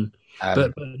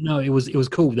 But no, it was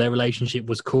cool. Their relationship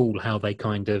was cool. How they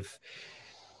kind of...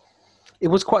 It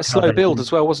was quite a slow build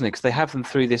as well, wasn't it? Because they have them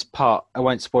through this part. I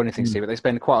won't spoil anything, Steve, but they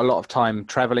spend quite a lot of time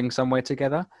traveling somewhere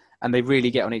together, and they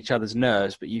really get on each other's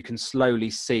nerves, but you can slowly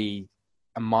see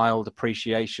a mild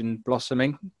appreciation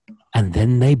blossoming. And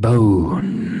then they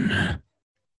bone.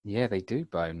 Yeah, they do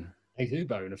bone. They do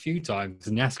bone a few times,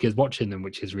 and Yaska's watching them,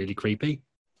 which is really creepy.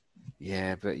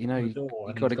 Yeah, but you know, you've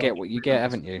got to get what you get,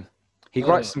 haven't you? He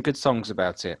writes some good songs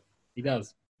about it. He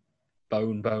does.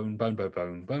 Bone, bone, bone, bone,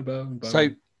 bone, bone, bone, bone. So,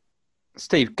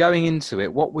 Steve, going into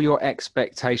it, what were your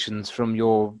expectations from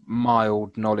your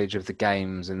mild knowledge of the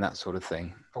games and that sort of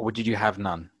thing? Or did you have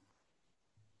none?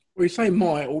 Well, you say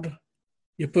mild,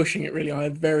 you're pushing it really high.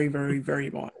 Very, very, very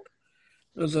mild.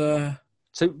 There's a...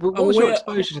 So, what was your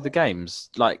exposure to the games?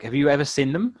 Like, have you ever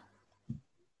seen them?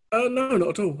 No, not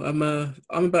at all. I'm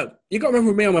about... You got to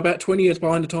remember with me, I'm about 20 years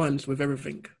behind the times with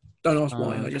everything. Don't ask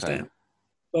why, I just am.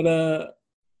 But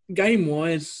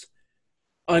game-wise,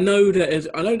 I know that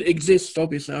it exists,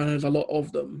 obviously. I know there's a lot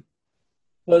of them.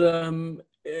 But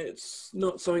it's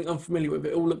not something I'm familiar with.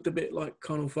 It all looked a bit like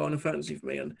kind of Final Fantasy for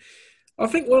me. And I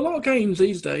think, well, a lot of games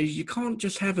these days, you can't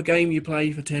just have a game you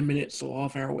play for 10 minutes or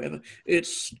half hour or whatever.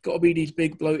 It's got to be these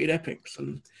big bloated epics.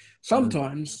 And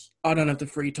sometimes I don't have the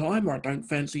free time, or I don't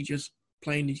fancy just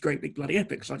playing these great big bloody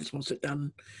epics. I just want to sit down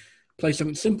and play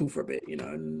something simple for a bit, you know.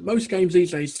 And most games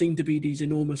these days seem to be these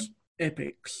enormous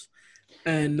epics.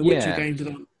 And the Witcher games, that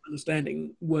I'm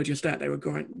understanding, were just that. They were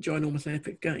ginormous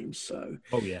epic games. So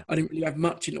I didn't really have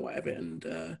much in the way of it.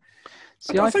 And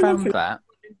see, I found that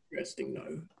interesting,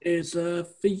 though, is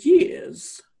for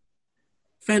years,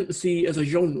 fantasy as a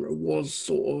genre was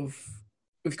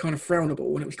kind of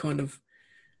frownable, and it was kind of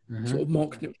sort of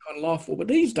mocked, and it was kind of laughable. But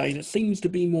these days, it seems to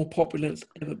be more popular than it's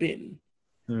ever been.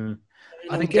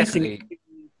 I think definitely,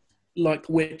 like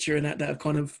Witcher and that have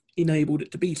kind of enabled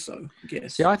it to be so, I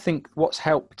guess. See, I think what's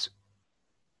helped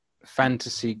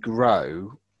fantasy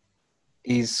grow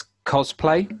is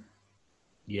cosplay.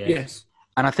 Yes.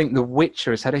 And I think The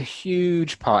Witcher has had a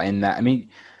huge part in that. I mean,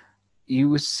 you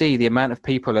would see the amount of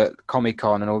people at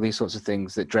Comic-Con and all these sorts of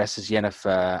things that dress as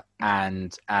Yennefer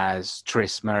and as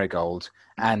Triss Merigold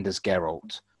and as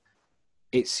Geralt.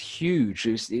 It's huge.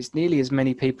 It's nearly as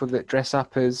many people that dress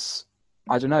up as,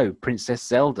 I don't know, Princess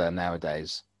Zelda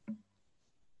nowadays.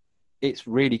 It's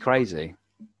really crazy.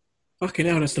 Fucking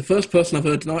hell, that's the first person I've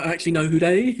heard tonight actually know who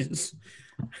that is.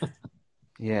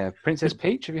 Yeah, Princess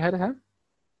Peach, have you heard of her?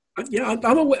 Yeah,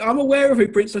 I'm aware of who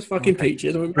Princess fucking Peach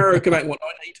is. I mean, Mario came out in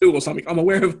 1982 or something. I'm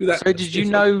aware of who that is. So did you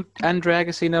know Andre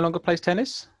Agassi no longer plays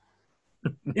tennis?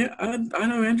 Yeah, I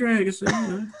know Andre Agassi.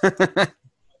 You know.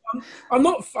 I'm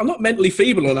not mentally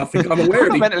feeble or nothing. I'm aware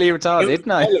of it. Mentally retarded,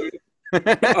 no.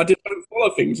 I just don't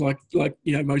follow things like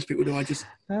you know most people do. I just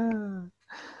I'm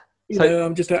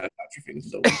just out of touch with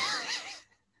things.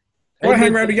 I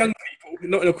hang around with young people,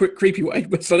 not in a quick creepy way,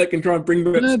 but so they can try and bring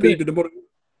them up to speed to the modern.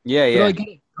 Yeah.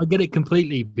 I get it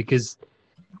completely, because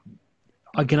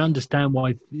I can understand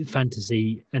why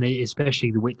fantasy, and especially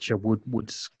The Witcher,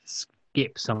 would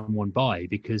skip someone by,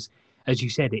 because, as you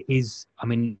said, it is. I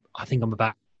mean, I think I'm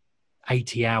about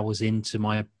 80 hours into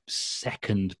my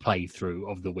second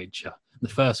playthrough of The Witcher. The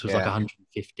first was like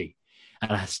 150,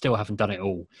 and I still haven't done it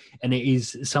all. And it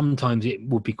is, sometimes it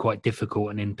would be quite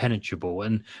difficult and impenetrable.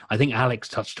 And I think Alex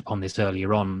touched upon this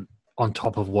earlier on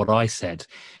top of what I said.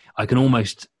 I can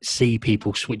almost see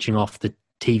people switching off the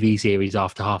TV series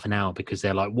after half an hour because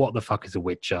they're like, what the fuck is The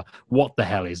Witcher? What the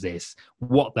hell is this?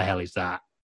 What the hell is that?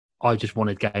 I just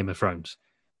wanted Game of Thrones.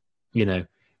 You know,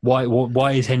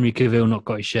 why is Henry Cavill not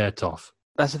got his shirt off?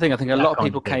 That's the thing. I think a lot of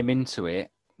people came into it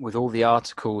with all the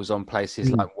articles on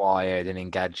places like Wired and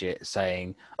Engadget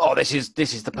saying, "Oh, this is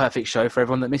the perfect show for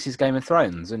everyone that misses Game of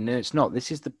Thrones," and it's not.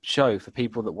 This is the show for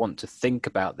people that want to think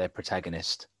about their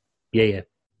protagonist. Yeah.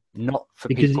 Not for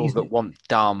Because people that want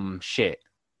dumb shit.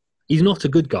 He's not a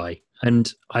good guy, and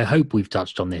I hope we've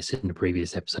touched on this in the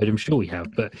previous episode. I'm sure we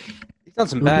have, but He's done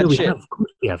some bad shit. Of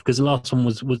course we have, because the last one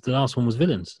was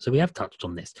villains, so we have touched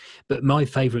on this. But my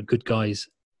favourite good guys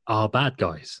are bad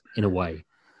guys in a way.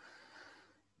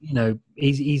 You know,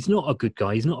 he's not a good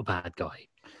guy. He's not a bad guy.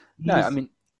 I mean,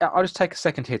 I'll just take a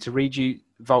second here to read you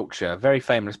Vulture, a very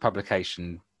famous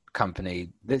publication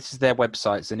company. This is their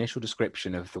website's initial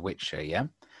description of The Witcher, yeah?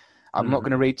 I'm not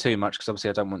going to read too much because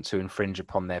obviously I don't want to infringe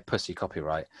upon their pussy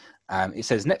copyright. It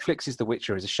says, Netflix's The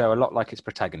Witcher is a show a lot like its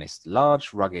protagonist,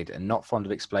 large, rugged, and not fond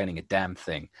of explaining a damn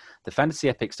thing. The fantasy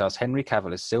epic stars Henry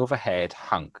Cavill as silver-haired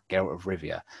hunk, Geralt of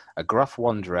Rivia, a gruff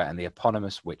wanderer and the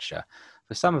eponymous Witcher.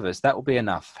 For some of us, that will be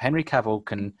enough. Henry Cavill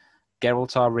can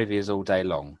Geralt our Rivias all day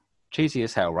long. Cheesy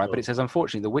as hell, right? But it says,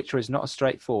 unfortunately, The Witcher is not as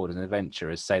straightforward an adventure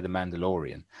as, say, The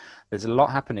Mandalorian. There's a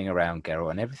lot happening around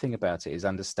Geralt, and everything about it is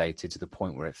understated to the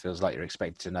point where it feels like you're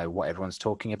expected to know what everyone's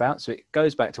talking about. So it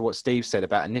goes back to what Steve said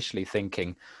about initially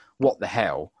thinking, what the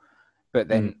hell? But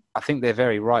then I think they're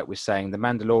very right with saying The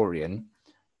Mandalorian,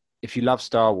 if you love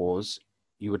Star Wars,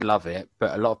 you would love it.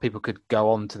 But a lot of people could go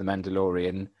on to The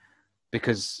Mandalorian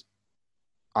because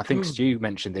I think Stu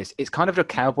mentioned this. It's kind of a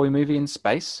cowboy movie in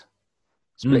space.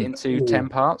 Split into 10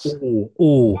 parts. I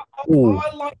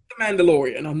like The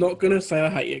Mandalorian. I'm not going to say I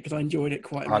hate it because I enjoyed it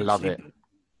quite immensely. I love it.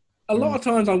 A lot of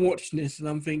times I'm watching this and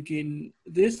I'm thinking,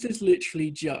 this is literally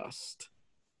just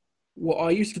what I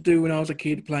used to do when I was a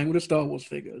kid playing with the Star Wars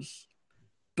figures.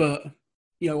 But,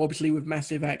 you know, obviously with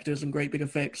massive actors and great big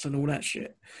effects and all that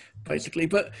shit, basically.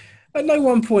 But at no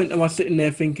one point am I sitting there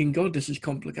thinking, God, this is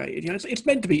complicated. You know, it's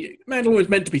meant to be, Mandalorian's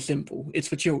meant to be simple. It's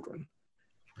for children.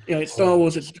 You know, it's Star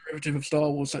Wars, it's a derivative of Star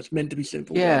Wars, so it's meant to be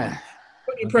simple. Yeah.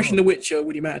 But the impression The Witcher,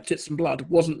 with the amount of tits and blood,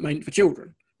 wasn't meant for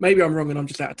children. Maybe I'm wrong and I'm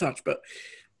just out of touch, but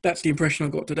that's the impression I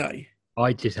got today.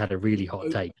 I just had a really hot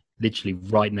take, literally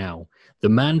right now. The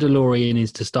Mandalorian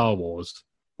is to Star Wars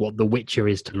what The Witcher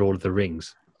is to Lord of the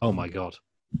Rings. Oh, my God.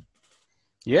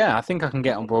 Yeah, I think I can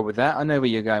get on board with that. I know where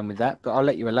you're going with that, but I'll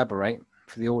let you elaborate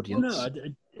for the audience. Well,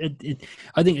 no,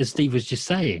 I think as Steve was just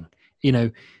saying, you know,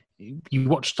 you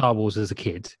watch Star Wars as a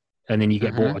kid and then you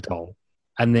get bought a doll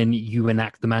and then you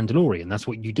enact the Mandalorian. That's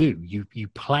what you do. You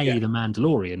play the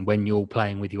Mandalorian when you're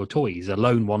playing with your toys, a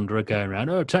lone wanderer going around,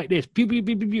 oh, take this, pew, pew,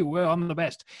 pew, pew, pew. Well, I'm the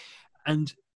best.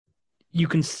 And you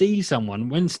can see someone,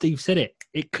 when Steve said it,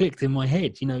 it clicked in my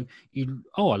head. You know,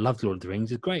 I love Lord of the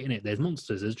Rings. It's great, isn't it? There's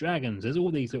monsters, there's dragons, there's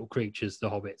all these little creatures, the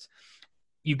hobbits.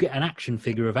 You get an action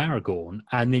figure of Aragorn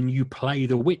and then you play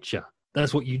the Witcher.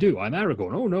 That's what you do. I'm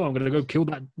Aragorn. Oh no, I'm going to go kill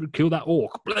that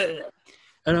orc. Blah.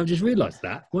 And I've just realised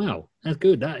that. Wow, that's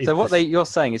good. So what you're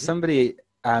saying is somebody,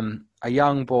 a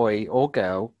young boy or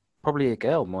girl, probably a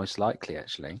girl most likely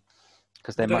actually,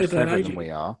 because they're much cleverer than we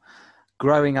are,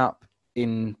 growing up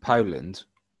in Poland,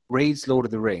 reads Lord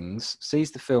of the Rings,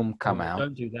 sees the film come out.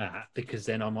 Don't do that because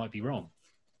then I might be wrong.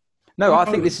 No, I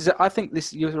think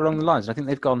this. You're along the lines. I think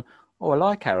they've gone. Oh, I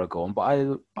like Aragorn,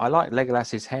 but I like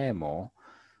Legolas's hair more.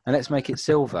 And let's make it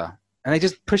silver. And they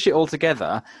just push it all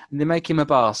together and they make him a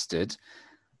bastard.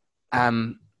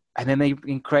 And then they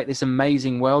can create this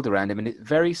amazing world around him. And it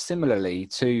very similarly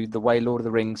to the way Lord of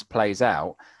the Rings plays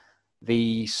out,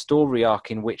 the story arc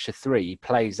in Witcher 3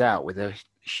 plays out with a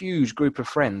huge group of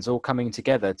friends all coming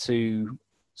together to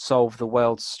solve the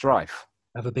world's strife.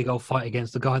 Have a big old fight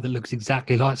against the guy that looks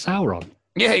exactly like Sauron.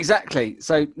 Yeah, exactly.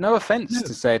 So no offense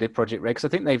to CD Projekt Red, because I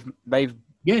think they've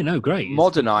great.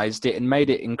 Modernized it and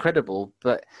made it incredible,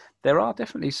 but there are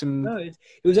definitely some it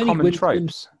was only common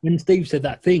tropes. When Steve said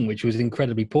that thing, which was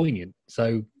incredibly poignant.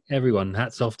 So everyone,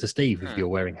 hats off to Steve if you're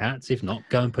wearing hats. If not,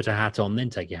 go and put a hat on, then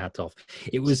take your hat off.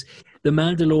 It was The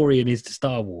Mandalorian is to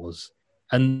Star Wars,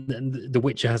 and The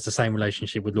Witcher has the same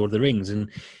relationship with Lord of the Rings.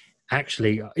 And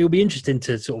actually, it'll be interesting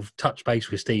to sort of touch base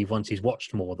with Steve once he's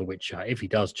watched more of The Witcher, if he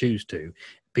does choose to,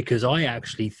 because I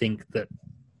actually think that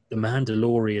The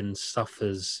Mandalorian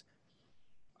suffers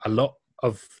a lot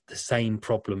of the same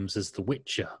problems as The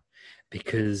Witcher,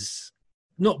 because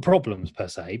not problems per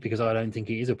se, because I don't think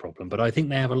it is a problem, but I think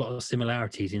they have a lot of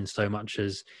similarities in so much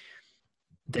as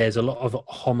there's a lot of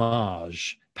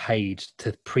homage paid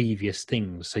to previous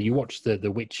things. So you watch the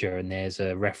Witcher and there's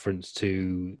a reference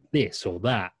to this or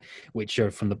that, which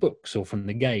are from the books or from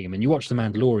the game. And you watch The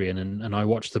Mandalorian, and I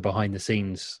watched the behind the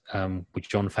scenes with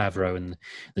Jon Favreau and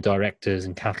the directors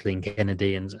and Kathleen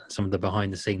Kennedy and some of the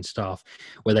behind the scenes staff,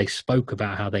 where they spoke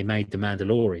about how they made The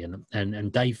Mandalorian,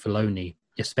 and Dave Filoni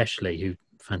especially, who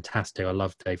fantastic. I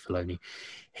love Dave Filoni.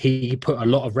 He put a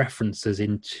lot of references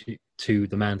into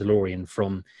The Mandalorian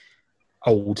from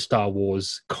old Star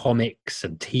Wars comics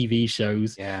and TV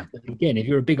shows. Yeah. Again, if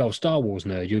you're a big old Star Wars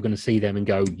nerd, you're going to see them and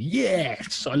go,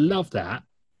 yes, I love that.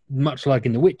 Much like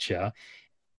in The Witcher,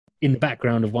 in the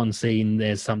background of one scene,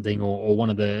 there's something, or one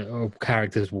of the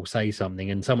characters will say something,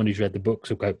 and someone who's read the books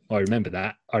will go, I remember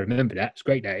that. It's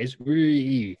great, that is.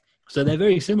 So they're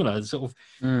very similar, sort of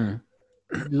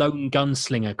lone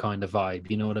gunslinger kind of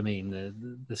vibe, you know what I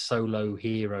mean? The solo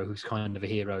hero who's kind of a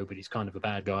hero, but he's kind of a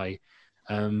bad guy.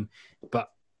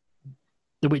 But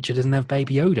The Witcher doesn't have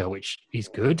Baby Yoda, which is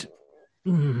good.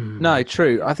 No,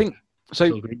 true. I think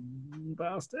so.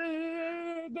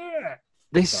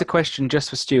 This is a question just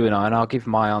for Stu and I, and I'll give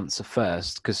my answer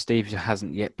first because Steve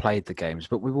hasn't yet played the games,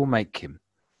 but we will make him.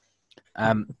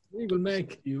 We will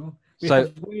make you. I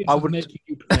would make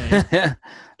you play.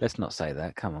 Let's not say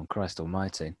that. Come on, Christ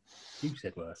Almighty! You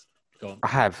said worse. Go on.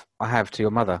 I have to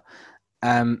your mother.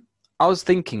 I was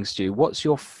thinking, Stu, what's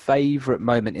your favourite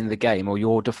moment in the game, or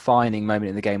your defining moment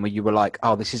in the game where you were like,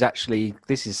 "Oh, this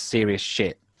is serious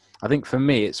shit." I think for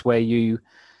me, it's where you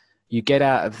get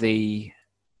out of the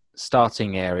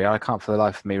starting area. I can't for the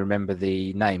life of me remember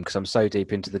the name because I'm so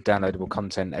deep into the downloadable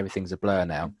content, everything's a blur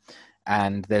now.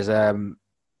 And there's a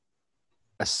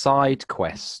side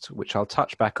quest, which I'll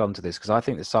touch back onto this because I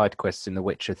think the side quests in The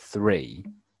Witcher 3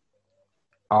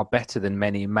 are better than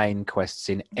many main quests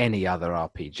in any other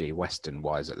RPG,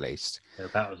 Western-wise at least. They're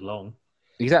about as long.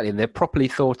 Exactly, and they're properly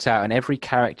thought out, and every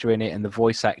character in it and the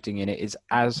voice acting in it is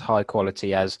as high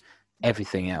quality as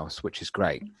everything else, which is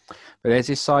great. But there's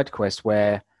this side quest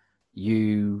where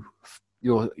you're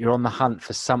on the hunt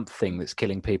for something that's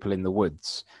killing people in the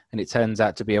woods, and it turns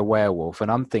out to be a werewolf.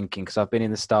 And I'm thinking, because I've been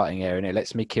in the starting area and it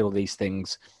lets me kill these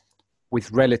things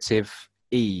with relative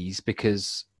ease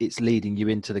because it's leading you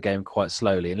into the game quite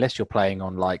slowly, unless you're playing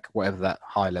on like whatever that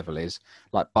high level is,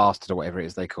 like Bastard or whatever it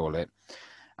is they call it.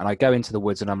 And I go into the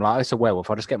woods and I'm like, oh, it's a werewolf.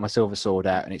 I just get my silver sword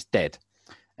out and it's dead.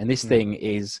 And this thing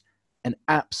is an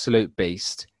absolute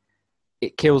beast.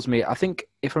 It kills me. I think,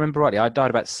 if I remember rightly, I died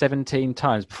about 17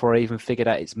 times before I even figured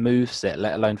out its moveset,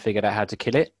 let alone figured out how to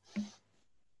kill it.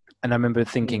 And I remember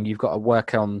thinking, you've got to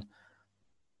work on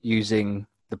using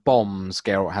the bombs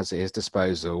Geralt has at his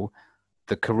disposal,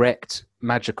 the correct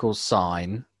magical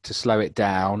sign to slow it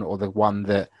down, or the one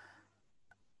that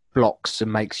blocks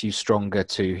and makes you stronger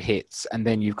to hits, and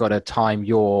then you've got to time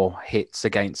your hits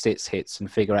against its hits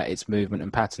and figure out its movement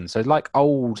and pattern. So like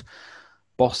old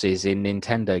bosses in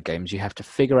Nintendo games, you have to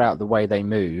figure out the way they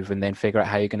move and then figure out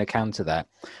how you're going to counter that.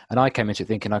 And I came into it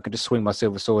thinking I could just swing my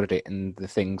silver sword at it and the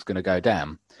thing's going to go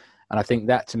down. And I think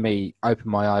that to me opened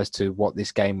my eyes to what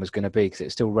this game was going to be, because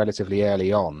it's still relatively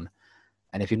early on.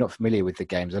 And if you're not familiar with the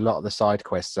games, a lot of the side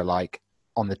quests are like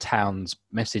on the town's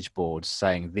message boards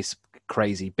saying this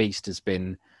crazy beast has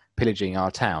been pillaging our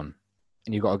town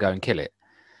and you've got to go and kill it.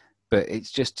 But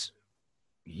it's just,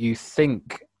 you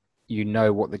think you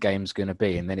know what the game's going to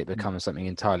be, and then it becomes something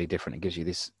entirely different. It gives you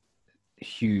this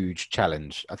huge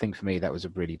challenge. I think for me, that was a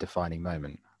really defining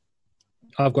moment.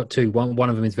 I've got two. One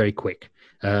of them is very quick.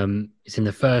 It's in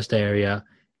the first area.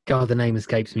 God, the name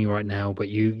escapes me right now, but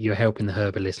you're helping the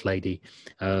herbalist lady.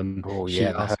 The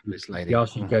herbalist lady. She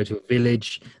asks you to go to a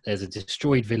village. There's a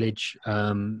destroyed village.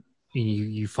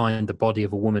 You find the body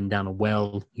of a woman down a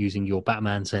well using your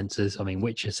Batman sensors. I mean,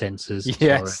 Witcher sensors.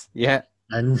 Yes, yeah.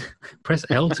 And press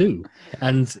L2.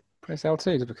 And press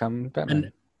L2 to become Batman.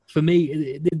 And for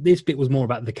me, this bit was more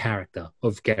about the character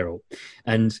of Geralt.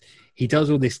 And he does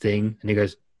all this thing, and he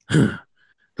goes,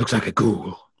 looks like a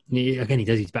ghoul. Again, he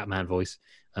does his Batman voice.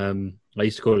 I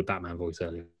used to call it Batman voice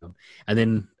earlier on. And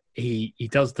then he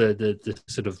does the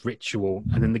sort of ritual,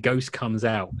 and then the ghost comes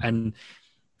out. And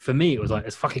for me, it was like,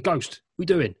 it's fucking ghost.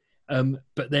 What are we doing?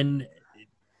 But then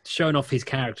showing off his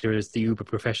character as the uber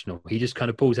professional, he just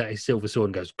kind of pulls out his silver sword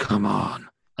and goes, come on.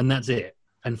 And that's it.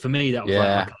 And for me, that was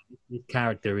like, this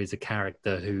character is a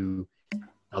character who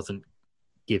doesn't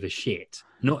give a shit.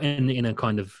 Not in a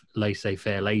kind of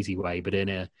laissez-faire, lazy way, but in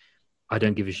a, I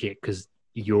don't give a shit because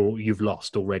you've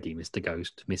lost already, Mr.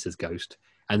 Ghost, Mrs. Ghost.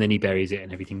 And then he buries it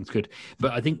and everything's good.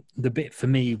 But I think the bit for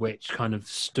me which kind of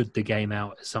stood the game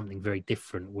out as something very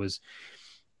different was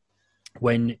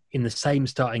when in the same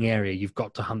starting area, you've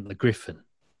got to hunt the griffin.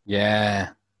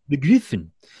 Yeah. The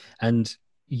griffin. And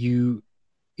you,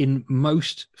 in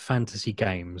most fantasy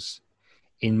games,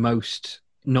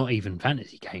 not even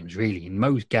fantasy games, really, in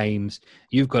most games,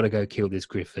 you've got to go kill this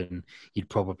griffin. You'd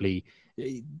probably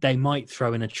they might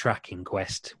throw in a tracking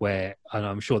quest where, and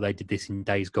I'm sure they did this in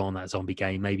Days Gone, that zombie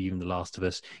game, maybe even The Last of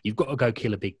Us. You've got to go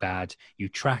kill a big bad. You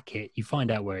track it, you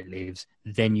find out where it lives,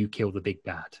 then you kill the big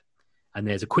bad. And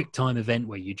there's a quick time event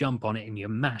where you jump on it and you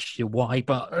mash your Y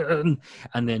button,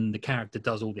 and then the character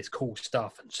does all this cool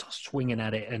stuff and starts swinging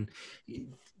at it. And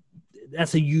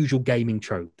that's a usual gaming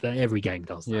trope that every game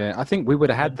does that. Yeah, I think we would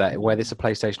have had that where it's a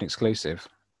PlayStation exclusive.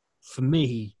 For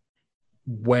me,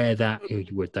 where that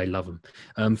they love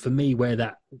them. For me, where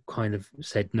that kind of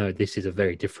said, no, this is a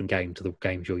very different game to the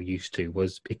games you're used to,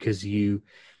 was because you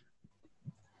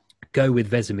go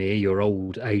with Vesemir, your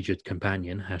old aged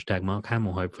companion, hashtag Mark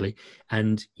Hamill, hopefully,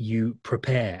 and you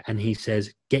prepare. And he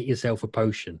says, get yourself a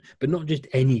potion, but not just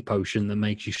any potion that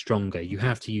makes you stronger. You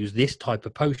have to use this type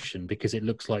of potion because it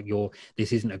looks like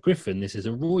this isn't a griffin. This is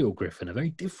a royal griffin, a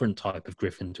very different type of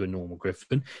griffin to a normal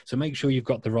griffin. So make sure you've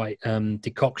got the right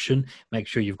decoction, make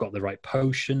sure you've got the right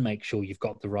potion, make sure you've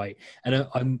got the right. And at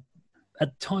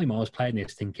the time I was playing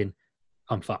this thinking,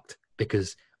 I'm fucked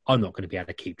because I'm not going to be able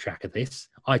to keep track of this.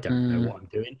 I don't know what I'm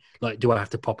doing. Like, do I have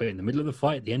to pop it in the middle of the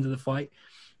fight, at the end of the fight?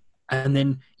 And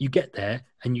then you get there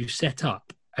and you set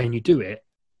up and you do it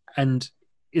and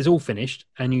it's all finished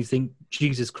and you think,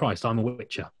 Jesus Christ, I'm a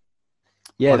Witcher.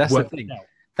 Yeah, that's the thing.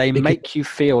 They make you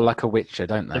feel like a Witcher,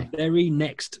 don't they? The very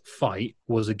next fight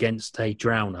was against a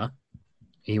drowner.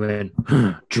 He went,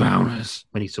 drowners,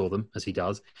 when he saw them, as he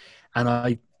does.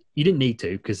 And you didn't need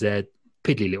to because they're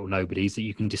piddly little nobodies that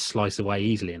you can just slice away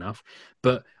easily enough.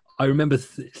 But I remember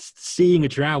seeing a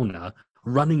drowner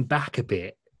running back a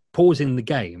bit, pausing the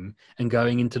game and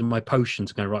going into my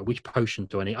potions, going, right, which potion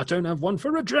do I need? I don't have one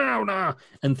for a drowner.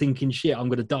 And thinking, shit, I'm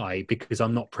going to die because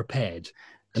I'm not prepared.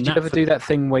 Did you ever do that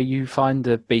thing where you find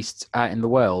the beasts out in the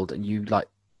world and you like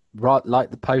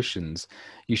the potions,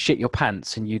 you shit your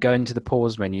pants and you go into the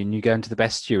pause menu and you go into the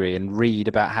bestiary and read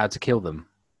about how to kill them?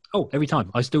 Oh, every time.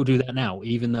 I still do that now,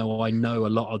 even though I know a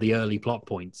lot of the early plot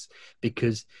points,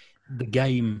 because the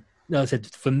game, I said,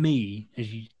 for me,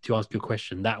 to ask your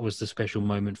question, that was the special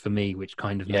moment for me, which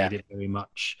kind of made it very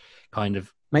much kind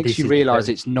of... Makes you realise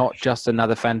it's not just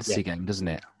another fantasy game, doesn't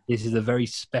it? This is a very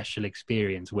special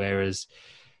experience, whereas,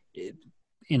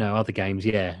 other games,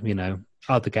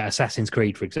 Assassin's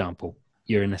Creed, for example,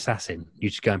 you're an assassin. You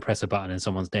just go and press a button and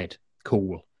someone's dead.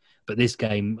 Cool. But this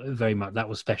game, very much, that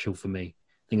was special for me.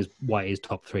 I think is why it is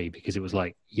top 3, because it was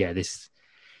like, yeah, this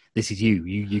is you.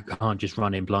 You can't just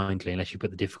run in blindly unless you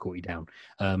put the difficulty down.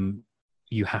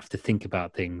 You have to think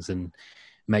about things and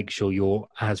make sure you're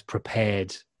as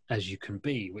prepared as you can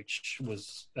be, which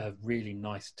was a really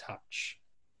nice touch.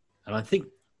 And I think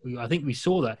we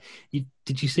saw that.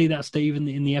 Did you see that, Steve,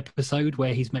 in the episode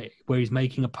where he's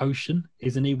making a potion,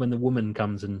 isn't he? When the woman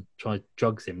comes and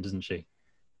drugs him, doesn't she?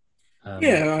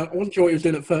 I wasn't sure what he was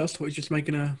doing at first. I thought he was just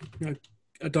making a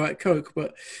Diet Coke,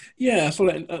 but yeah, I saw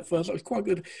that at first. It was quite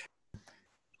good.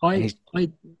 I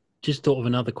just thought of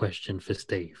another question for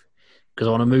Steve, because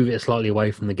I want to move it slightly away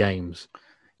from the games.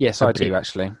 Yes, I do,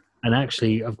 actually. And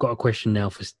actually, I've got a question now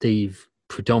for Steve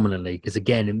predominantly, because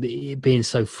again, it being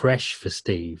so fresh for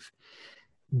Steve,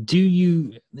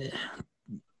 I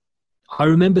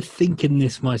remember thinking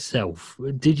this myself.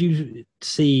 Did you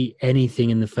see anything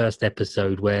in the first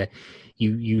episode where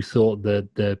you thought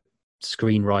the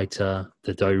screenwriter,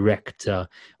 the director,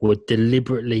 were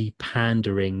deliberately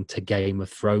pandering to Game of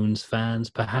Thrones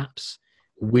fans, perhaps,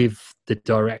 with the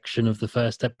direction of the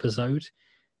first episode?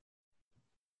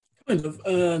 Kind of.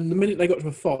 The minute they got to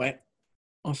a fight,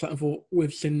 I sat and thought,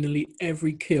 we've seen nearly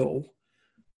every kill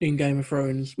in Game of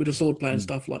Thrones with the sword play and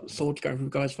stuff, like the swords going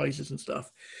through guys' faces and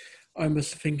stuff. I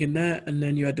was thinking that, and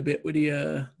then you had the bit with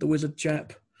the wizard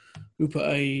chap who put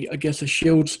a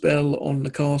shield spell on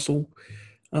the castle.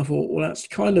 I thought, well, that's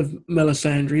kind of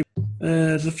Melisandre.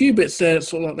 There's a few bits there that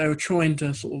sort of like they were trying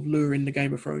to sort of lure in the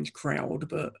Game of Thrones crowd,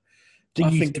 but to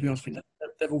be honest,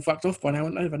 they've all fucked off by now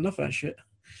and they've had enough of that shit.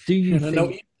 Do you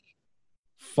think...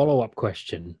 Follow-up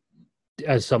question.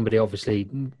 As somebody, obviously,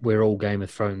 we're all Game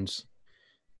of Thrones.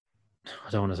 I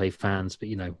don't want to say fans, but,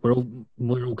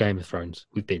 we're all Game of Thrones.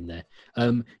 We've been there.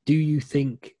 Do you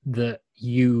think that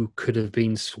you could have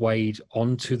been swayed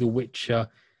onto The Witcher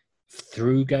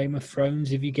through Game of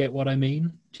Thrones, if you get what I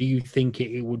mean? Do you think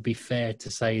it would be fair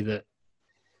to say that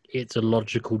it's a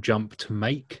logical jump to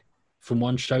make from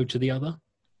one show to the other?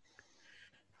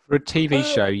 For a TV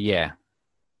show, yeah.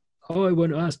 Oh, I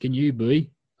wasn't asking you, boy.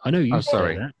 I know you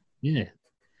say that. Yeah.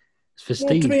 It's for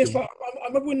Steve. To me, it's like, I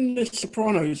remember when The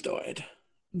Sopranos died,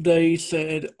 they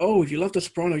said, oh, if you love The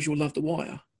Sopranos, you'll love The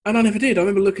Wire. And I never did. I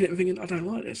remember looking at it and thinking, I don't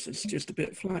like this. It's just a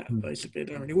bit flat, basically. It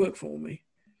don't really work for me.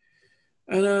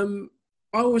 And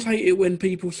I always hate it when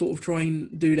people sort of try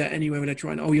and do that anyway, when they're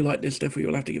trying, oh, you like this, therefore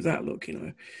you'll have to give that look,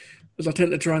 Because I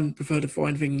tend to try and prefer to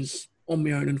find things on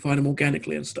my own and find them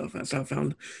organically and stuff. That's how I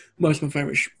found most of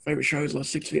my favorite shows, like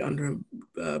 6 Feet Under,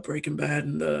 Breaking Bad,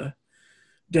 and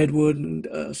Deadwood,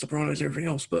 and Sopranos, and everything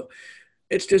else. But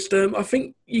it's just, I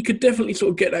think you could definitely sort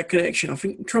of get that connection. I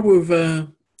think the trouble with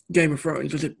Game of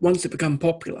Thrones was once it became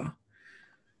popular,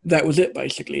 that was it,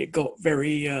 basically. It got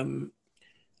very, I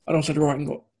don't say the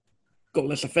writing got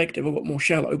less effective or got more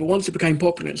shallow. But once it became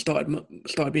popular, it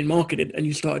started being marketed, and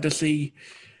you started to see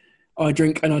I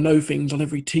drink and I know things on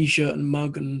every T-shirt and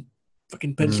mug and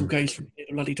fucking pencil case from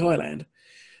bloody Thailand.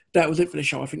 That was it for the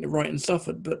show. I think the writing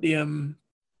suffered, but the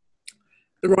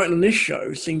writing on this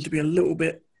show seems to be a little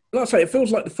bit. Like I say, it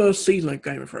feels like the first season of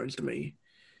Game of Thrones to me,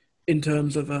 in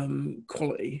terms of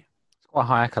quality. It's quite a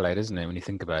high accolade, isn't it, when you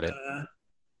think about it?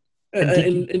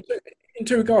 In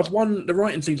two regards, one, the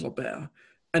writing seems a lot better,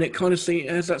 and it kind of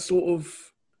has that sort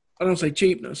of, I don't say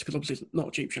cheapness, because obviously it's not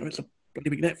a cheap show, it's a bloody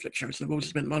big Netflix show, so they've obviously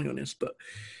spent money on this, but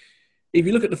if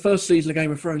you look at the first season of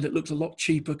Game of Thrones, it looks a lot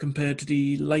cheaper compared to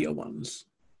the later ones,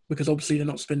 because obviously they're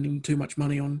not spending too much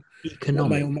money on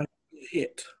economic. What may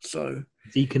hit, so...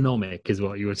 It's economic is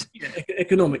what you would... Yeah,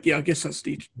 economic, yeah, I guess that's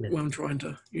the way I'm trying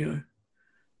to,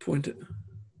 point it.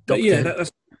 But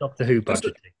that's... Doctor Who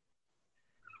budgeting.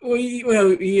 Well,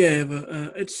 yeah, but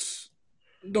it's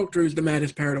Doctor Who's the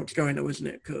maddest paradox going, though, isn't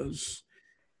it? Because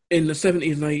in the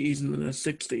 70s and 80s and the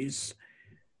 60s,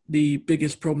 the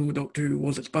biggest problem with Doctor Who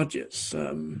was its budgets.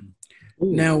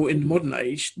 Now, in the modern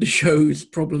age, the show's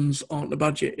problems aren't the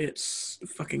budget; it's the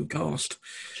fucking cast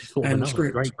and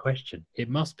script. Great question. It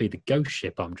must be the ghost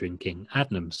ship I'm drinking.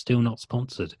 Adnam, still not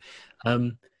sponsored.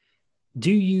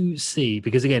 Do you see?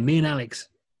 Because again, me and Alex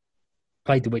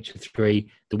played The Witcher 3.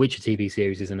 The Witcher TV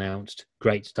series is announced.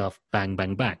 Great stuff. Bang,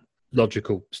 bang, bang.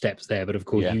 Logical steps there. But of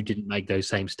course, you didn't make those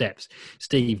same steps.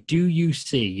 Steve, do you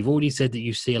see, you've already said that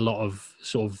you see a lot of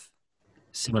sort of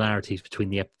similarities between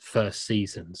the first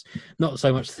seasons. Not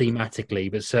so much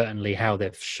thematically, but certainly how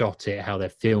they've shot it, how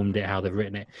they've filmed it, how they've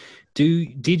written it.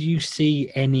 Did you see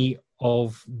any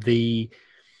of the,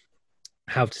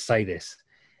 how to say this,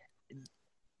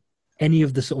 any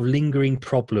of the sort of lingering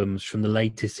problems from the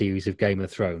latest series of Game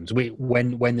of Thrones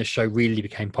when the show really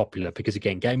became popular? Because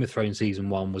again, Game of Thrones season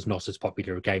 1 was not as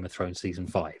popular as Game of Thrones season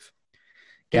 5.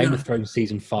 Game of Thrones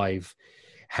season 5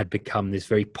 had become this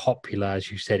very popular, as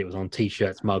you said, it was on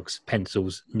T-shirts, mugs,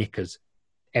 pencils, knickers,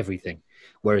 everything.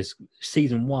 Whereas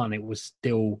season 1, it was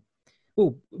still,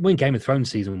 well, when Game of Thrones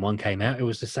season 1 came out, it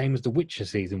was the same as The Witcher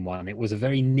season 1. It was a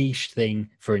very niche thing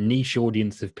for a niche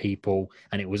audience of people,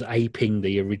 and it was aping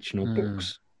the original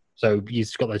books. So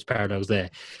you've got those parallels there.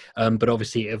 But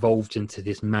obviously it evolved into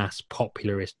this mass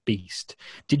popularist beast.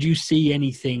 Did you see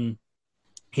anything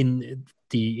in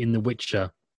The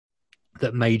Witcher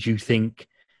that made you think,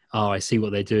 oh, I see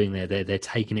what they're doing there. They're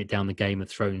taking it down the Game of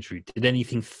Thrones route. Did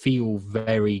anything feel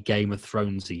very Game of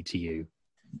Thronesy to you?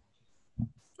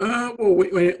 Well,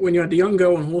 when you had the young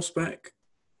girl on horseback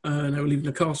and they were leaving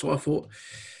the castle, I thought,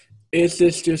 is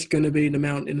this just going to be the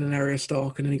Mountain and Arya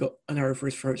Stark? And then he got an arrow for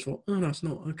his throat. So I thought, oh, no, it's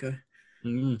not. Okay.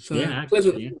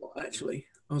 Pleasant, actually.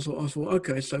 I thought,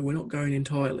 okay, so we're not going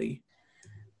entirely.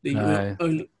 We're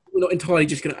not entirely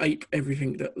just going to ape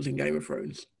everything that was in Game of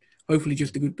Thrones. Hopefully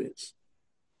just the good bits.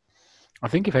 I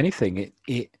think, if anything,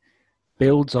 it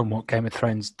builds on what Game of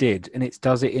Thrones did, and it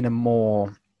does it in a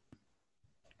more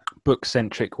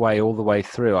book-centric way all the way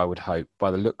through, I would hope,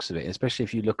 by the looks of it, especially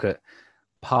if you look at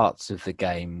parts of the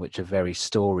game which are very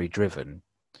story-driven.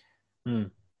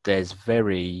 There's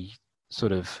very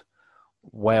sort of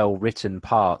well-written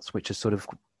parts which are sort of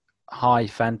high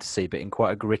fantasy, but in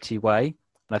quite a gritty way.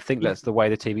 And I think that's the way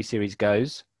the TV series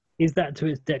goes. Is that to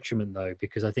its detriment, though?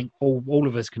 Because I think all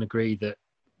of us can agree that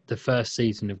the first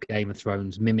season of Game of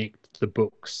Thrones mimicked the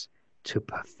books to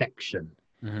perfection,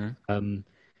 and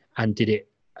did it.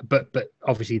 But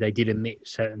obviously they did omit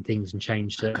certain things and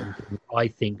change certain things, I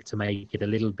think, to make it a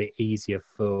little bit easier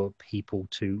for people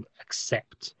to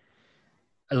accept.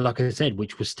 Like I said,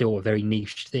 which was still a very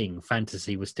niche thing.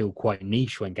 Fantasy was still quite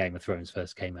niche when Game of Thrones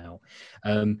first came out.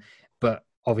 But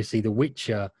obviously The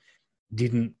Witcher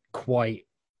didn't quite...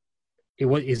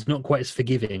 It's not quite as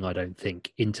forgiving, I don't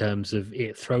think, in terms of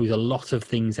it throws a lot of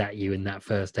things at you in that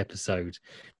first episode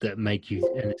that make you,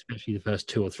 and especially the first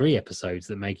 2 or 3 episodes,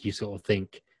 that make you sort of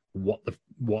think,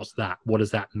 what's that? What does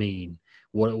that mean?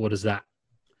 What does that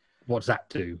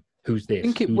do? Who's this? I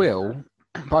think it will,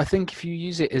 but I think if you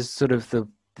use it as sort of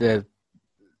the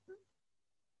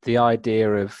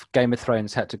idea of Game of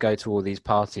Thrones had to go to all these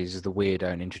parties as the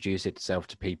weirdo and introduce itself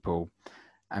to people,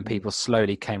 and people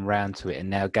slowly came round to it, and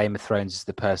now Game of Thrones is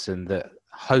the person that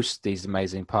host these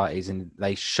amazing parties and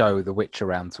they show The Witch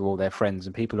around to all their friends,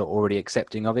 and people are already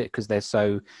accepting of it because they're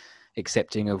so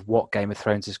accepting of what Game of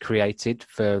Thrones has created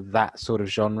for that sort of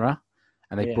genre,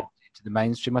 and they brought it to the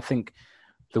mainstream. I think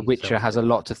The Witcher has a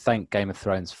lot to thank Game of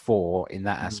Thrones for in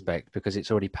that aspect, because it's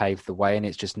already paved the way and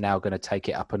it's just now going to take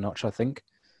it up a notch, I think.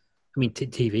 I mean,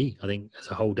 TV, I think,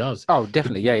 as a whole does. Oh,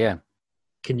 definitely. Yeah.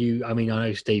 Can you, I mean, I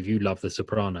know, Steve, you love The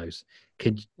Sopranos.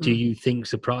 Do you think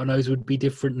Sopranos would be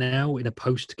different now in a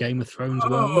post-Game of Thrones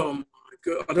world? Oh, my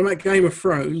God. I don't know, Game of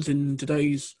Thrones in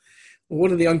today's, what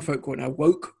do the young folk call it now?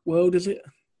 Woke world, is it?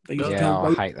 They use the term I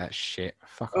woke. hate that shit.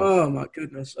 Fuck off. Oh, my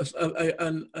goodness.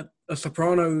 A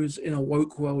Sopranos in a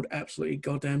woke world absolutely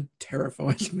goddamn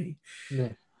terrifies me. Yeah.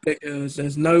 Because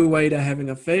there's no way they're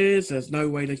having affairs. There's no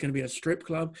way there's going to be a strip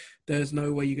club. There's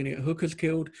no way you're going to get hookers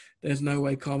killed. There's no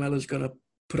way Carmela's going to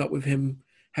put up with him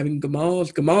having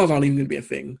Gamars. Gamars aren't even going to be a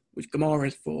thing, which Gamar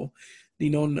is for the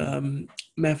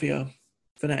non-mafia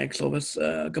fanatics of us.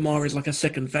 Gamar is like a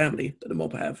second family that the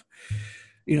mob have.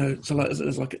 You know, so like,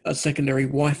 there's like a secondary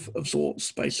wife of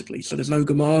sorts, basically. So there's no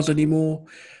Gamars anymore.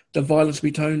 The violence will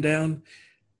be toned down.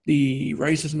 The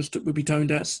racism would be toned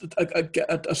down.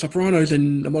 A Sopranos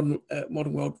in the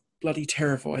modern world bloody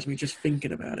terrifies me just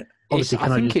thinking about it. Obviously, I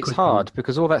think it's hard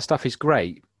because all that stuff is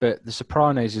great, but The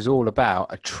Sopranos is all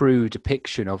about a true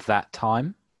depiction of that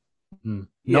time,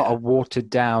 not a watered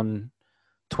down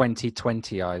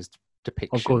 2020ized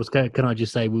depiction. Of course, can I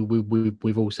just say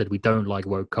we've all said we don't like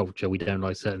woke culture, we don't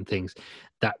like certain things.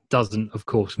 That doesn't, of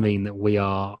course, mean that we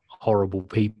are horrible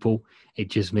people. It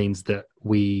just means that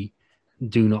we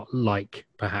do not like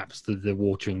perhaps the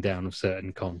watering down of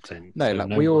certain content. No,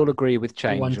 we all agree with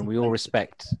change and we all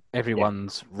respect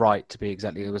everyone's right to be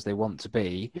exactly as they want to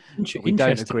be. But we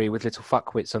don't agree with little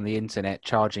fuckwits on the internet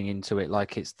charging into it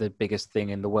like it's the biggest thing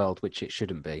in the world, which it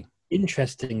shouldn't be.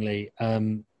 Interestingly,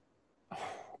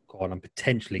 God, I'm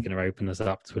potentially going to open us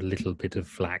up to a little bit of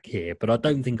flack here, but I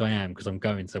don't think I am because I'm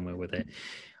going somewhere with it.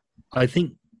 I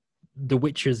think The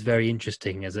Witcher is very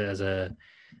interesting as a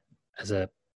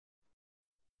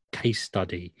case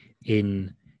study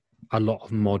in a lot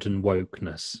of modern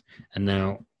wokeness. And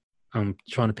now I'm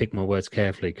trying to pick my words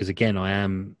carefully because, again, I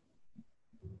am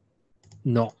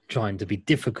not trying to be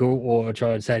difficult or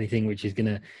try to say anything which is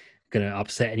going to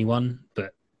upset anyone,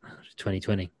 but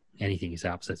 2020. Anything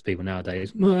that upsets people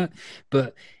nowadays.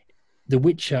 But The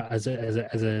Witcher as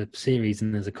a series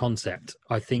and as a concept,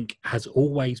 I think, has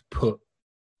always put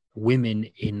women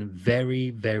in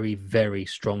very, very, very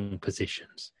strong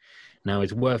positions. Now,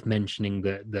 it's worth mentioning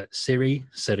that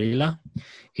Cirilla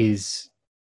is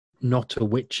not a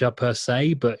Witcher per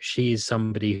se, but she is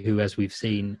somebody who, as we've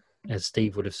seen, as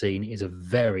Steve would have seen, is a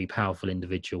very powerful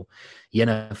individual.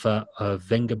 Yennefer of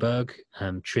Vengerberg,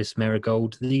 Triss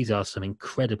Merigold, these are some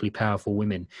incredibly powerful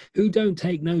women who don't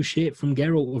take no shit from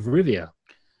Geralt of Rivia.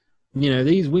 You know,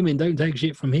 these women don't take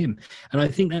shit from him. And I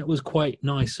think that was quite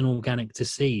nice and organic to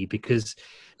see, because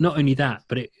not only that,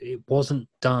 but it wasn't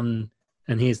done,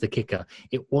 and here's the kicker,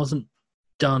 it wasn't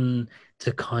done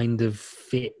to kind of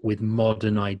fit with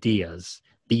modern ideas.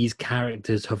 These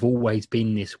characters have always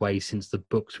been this way since the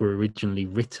books were originally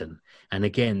written. And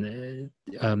again,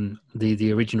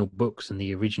 the original books and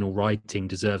the original writing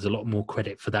deserves a lot more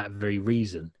credit for that very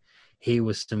reason. Here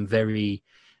were some very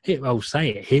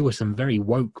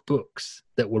woke books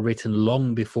that were written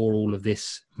long before all of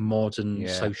this modern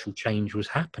social change was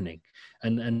happening.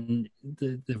 And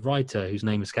the writer, whose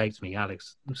name escapes me,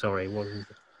 Alex, I'm sorry, what was it?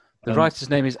 The writer's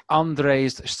name is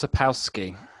Andrzej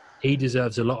Sapkowski. He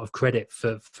deserves a lot of credit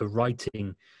for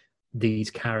writing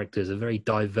these characters, a very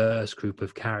diverse group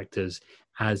of characters,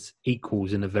 as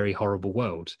equals in a very horrible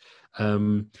world.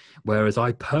 Whereas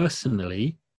I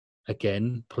personally,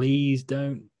 again, please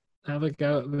don't have a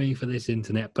go at me for this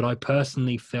internet, but I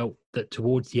personally felt that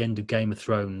towards the end of Game of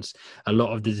Thrones, a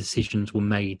lot of the decisions were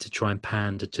made to try and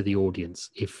pander to the audience,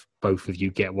 if both of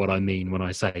you get what I mean when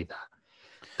I say that.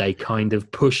 They kind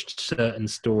of pushed certain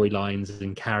storylines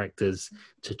and characters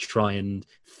to try and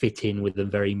fit in with a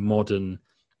very modern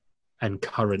and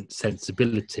current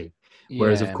sensibility.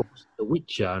 Whereas, of course, The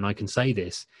Witcher, and I can say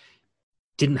this,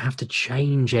 didn't have to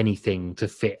change anything to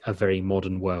fit a very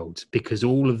modern world, because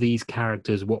all of these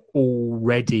characters were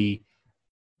already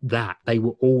that. They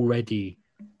were already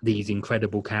these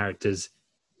incredible characters,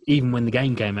 even when the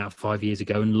game came out 5 years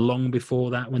ago, and long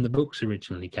before that when the books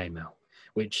originally came out,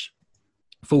 which...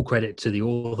 full credit to the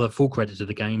author, full credit to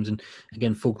the games, and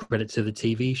again, full credit to the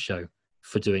TV show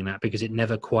for doing that, because it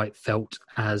never quite felt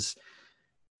as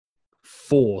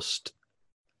forced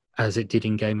as it did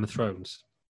in Game of Thrones.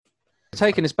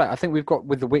 Taking us back, I think we've got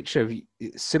with The Witcher,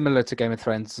 similar to Game of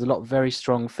Thrones, there's a lot of very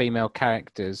strong female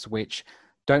characters which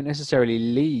don't necessarily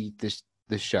lead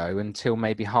the show until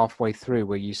maybe halfway through,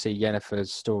 where you see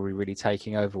Yennefer's story really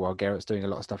taking over while Geralt's doing a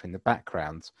lot of stuff in the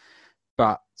background.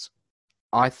 But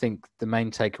I think the main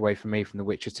takeaway for me from the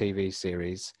Witcher TV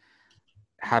series,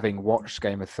 having watched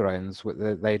Game of Thrones,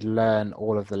 they'd learn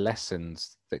all of the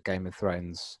lessons that Game of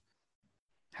Thrones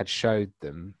had showed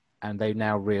them, and they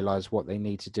now realise what they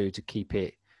need to do to keep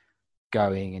it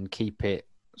going and keep it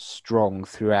strong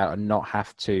throughout and not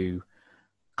have to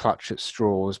clutch at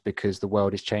straws because the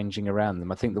world is changing around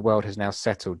them. I think the world has now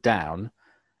settled down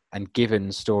and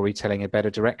given storytelling a better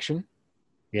direction.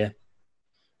 Yeah.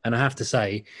 And I have to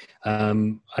say,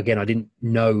 again, I didn't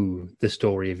know the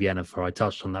story of Yennefer. I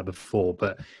touched on that before,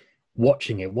 but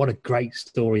watching it, what a great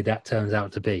story that turns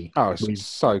out to be. Oh, it's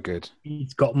so good.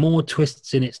 It's got more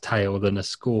twists in its tail than a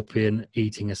scorpion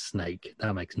eating a snake.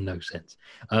 That makes no sense.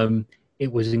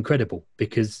 It was incredible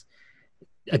because,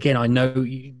 again, I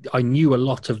knew a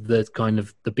lot of the kind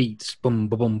of the beats, boom,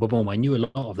 boom, boom, boom, boom. I knew a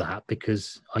lot of that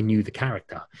because I knew the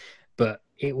character, but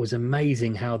it was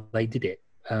amazing how they did it.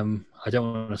 I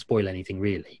don't want to spoil anything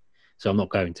really, so I'm not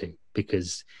going to,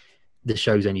 because the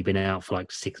show's only been out for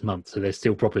like 6 months, so there's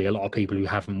still probably a lot of people who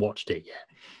haven't watched it yet.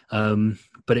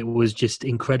 But it was just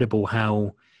incredible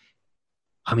how,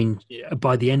 I mean,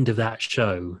 by the end of that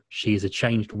show, she is a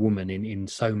changed woman in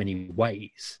so many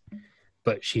ways,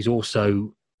 but she's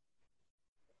also,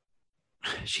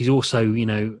 you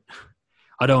know,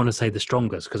 I don't want to say the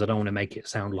strongest because I don't want to make it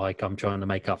sound like I'm trying to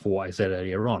make up for what I said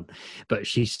earlier on, but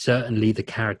she's certainly the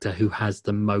character who has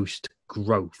the most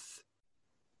growth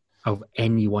of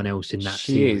anyone else in that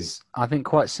series. She is, I think,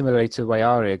 quite similarly to the way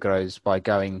Arya grows by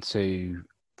going to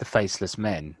the Faceless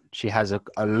Men. She has a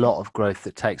lot of growth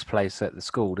that takes place at the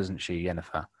school, doesn't she,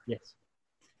 Yennefer? Yes.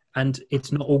 And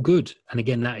it's not all good. And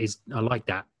again, I like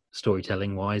that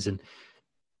storytelling wise, and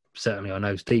certainly I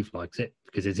know Steve likes it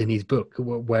because it's in his book,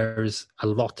 whereas a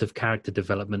lot of character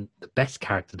development, the best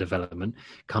character development,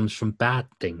 comes from bad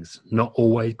things, not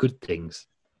always good things.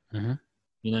 Mm-hmm.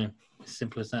 You know, as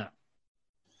simple as that.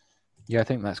 Yeah, I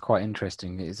think that's quite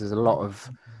interesting. There's a lot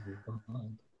of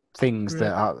things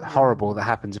that are horrible that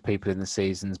happen to people in the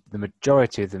seasons. The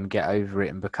majority of them get over it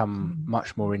and become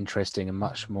much more interesting and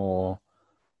much more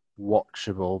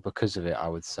watchable because of it, I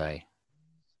would say.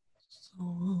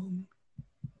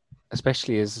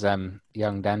 Especially as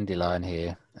young Dandelion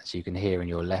here, as you can hear in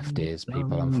your left ears,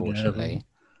 people, unfortunately.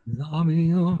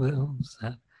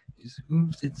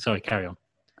 Sorry, carry on.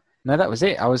 No, that was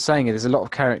it. I was saying there's a lot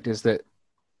of characters that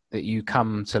you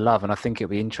come to love, and I think it'll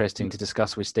be interesting to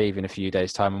discuss with Steve in a few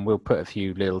days' time, and we'll put a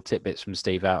few little tidbits from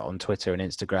Steve out on Twitter and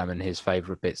Instagram and his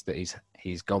favourite bits that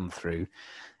he's gone through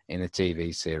in the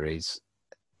TV series.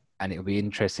 And it'll be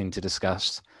interesting to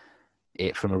discuss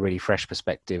it from a really fresh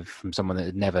perspective, from someone that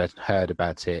had never heard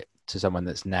about it to someone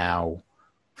that's now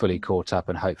fully caught up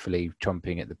and hopefully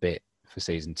chomping at the bit for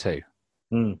season 2.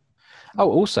 Oh,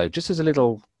 also, just as a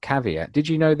little caveat, did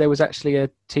you know there was actually a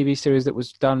TV series that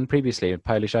was done previously in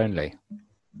Polish only?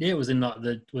 Yeah, it was in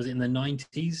was it in the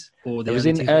 90s or the It was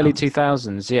in early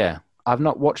 2000s, yeah. I've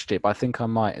not watched it, but I think I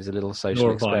might as a little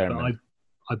social experiment.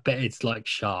 I bet it's like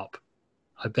Sharp.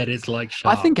 I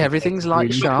think everything's like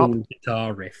really Sharp. Cool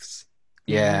guitar riffs.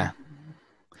 Yeah.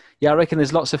 Yeah, I reckon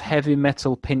there's lots of heavy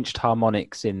metal pinched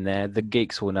harmonics in there. The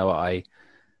geeks will know what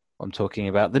I'm talking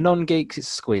about. The non-geeks,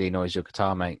 it's a squealy noise your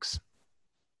guitar makes.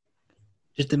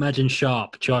 Just imagine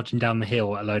Sharp charging down the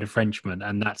hill at a load of Frenchmen,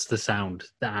 and that's the sound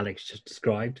that Alex just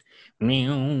described.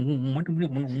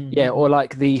 Yeah, or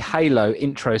like the Halo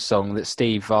intro song that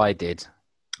Steve Vai did.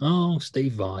 Oh,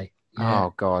 Steve Vai. Yeah.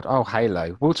 Oh, God. Oh,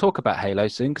 Halo. We'll talk about Halo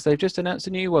soon because they've just announced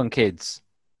a new one, kids.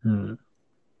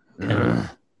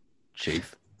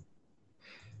 Chief.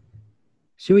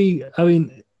 Should we, I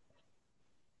mean,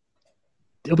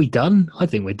 are we done? I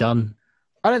think we're done.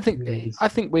 I think we're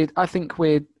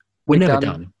never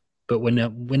done. But we're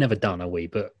never done, are we?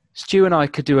 But Stu and I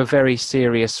could do a very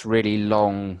serious, really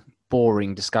long,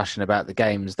 boring discussion about the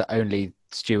games that only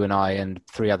Stu and I and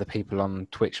 3 other people on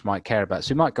Twitch might care about.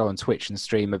 So we might go on Twitch and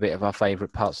stream a bit of our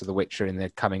favourite parts of The Witcher in the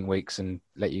coming weeks and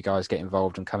let you guys get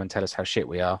involved and come and tell us how shit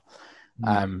we are.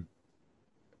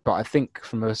 But I think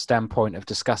from a standpoint of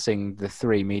discussing the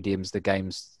 3 mediums the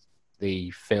games,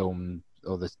 the film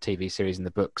or the TV series and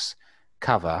the books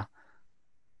cover,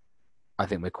 I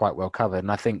think we're quite well covered.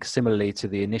 And I think similarly to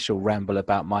the initial ramble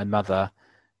about my mother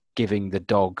giving the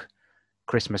dog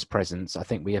Christmas presents, I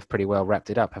think we have pretty well wrapped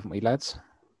it up, haven't we, lads?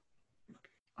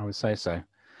 I would say so.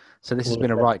 So this has been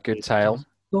a right good tale.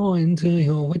 Going to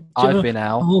your I've been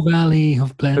Al. Oh, Valley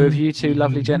of Plenty. Who have you 2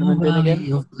 lovely gentlemen been again?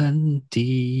 Valley of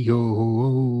Plenty.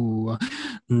 Oh,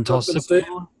 toss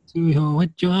to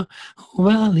your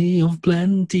valley of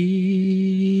plenty.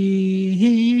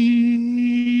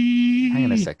 Hang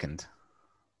on a second.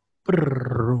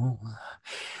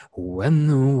 When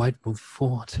the white wolf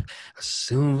fought a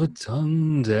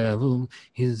silver-tongued devil,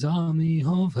 his army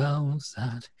of elves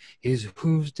at his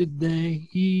hooves did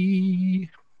they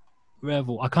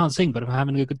revel. I can't sing, but I'm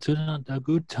having a good time.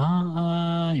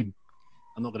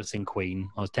 I'm not going to sing Queen.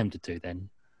 I was tempted to then,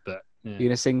 but yeah. You're going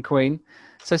to sing Queen?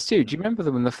 So, Stu, do you remember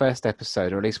them in the first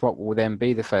episode, or at least what will then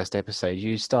be the first episode?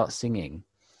 You start singing.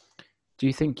 Do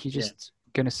you think you're just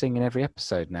going to sing in every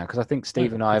episode now? Because I think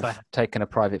Steve and I have taken a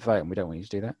private vote, and we don't want you to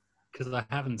do that. Because I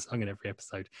haven't sung in every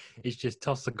episode. It's just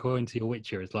Toss a Coin to Your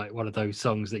Witcher. It's like one of those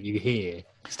songs that you hear.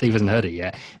 Steve hasn't heard it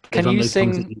yet. Can you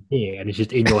sing? Songs that you hear and it's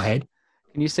just in your head.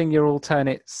 Can you sing your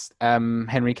alternate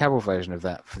Henry Cavill version of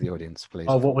that for the audience, please?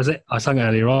 Oh, what was it? I sung it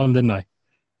earlier on, didn't I?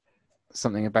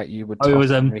 Something about you would it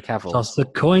was Henry Cavill. Toss the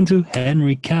coin to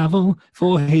Henry Cavill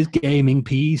for his gaming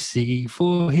PC.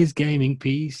 For his gaming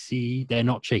PC. They're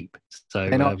not cheap. So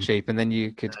they're not cheap. And then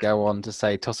you could go on to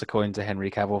say, toss a coin to Henry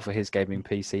Cavill for his gaming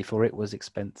PC, for it was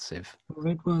expensive. For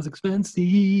it was expensive.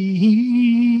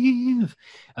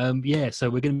 So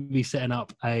we're going to be setting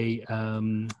up a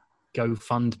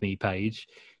GoFundMe page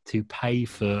to pay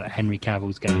for Henry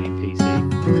Cavill's gaming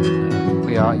PC.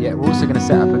 We are, yeah. We're also going to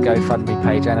set up a GoFundMe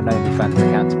page and an OnlyFans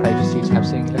account to pay for Steve to have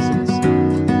singing lessons.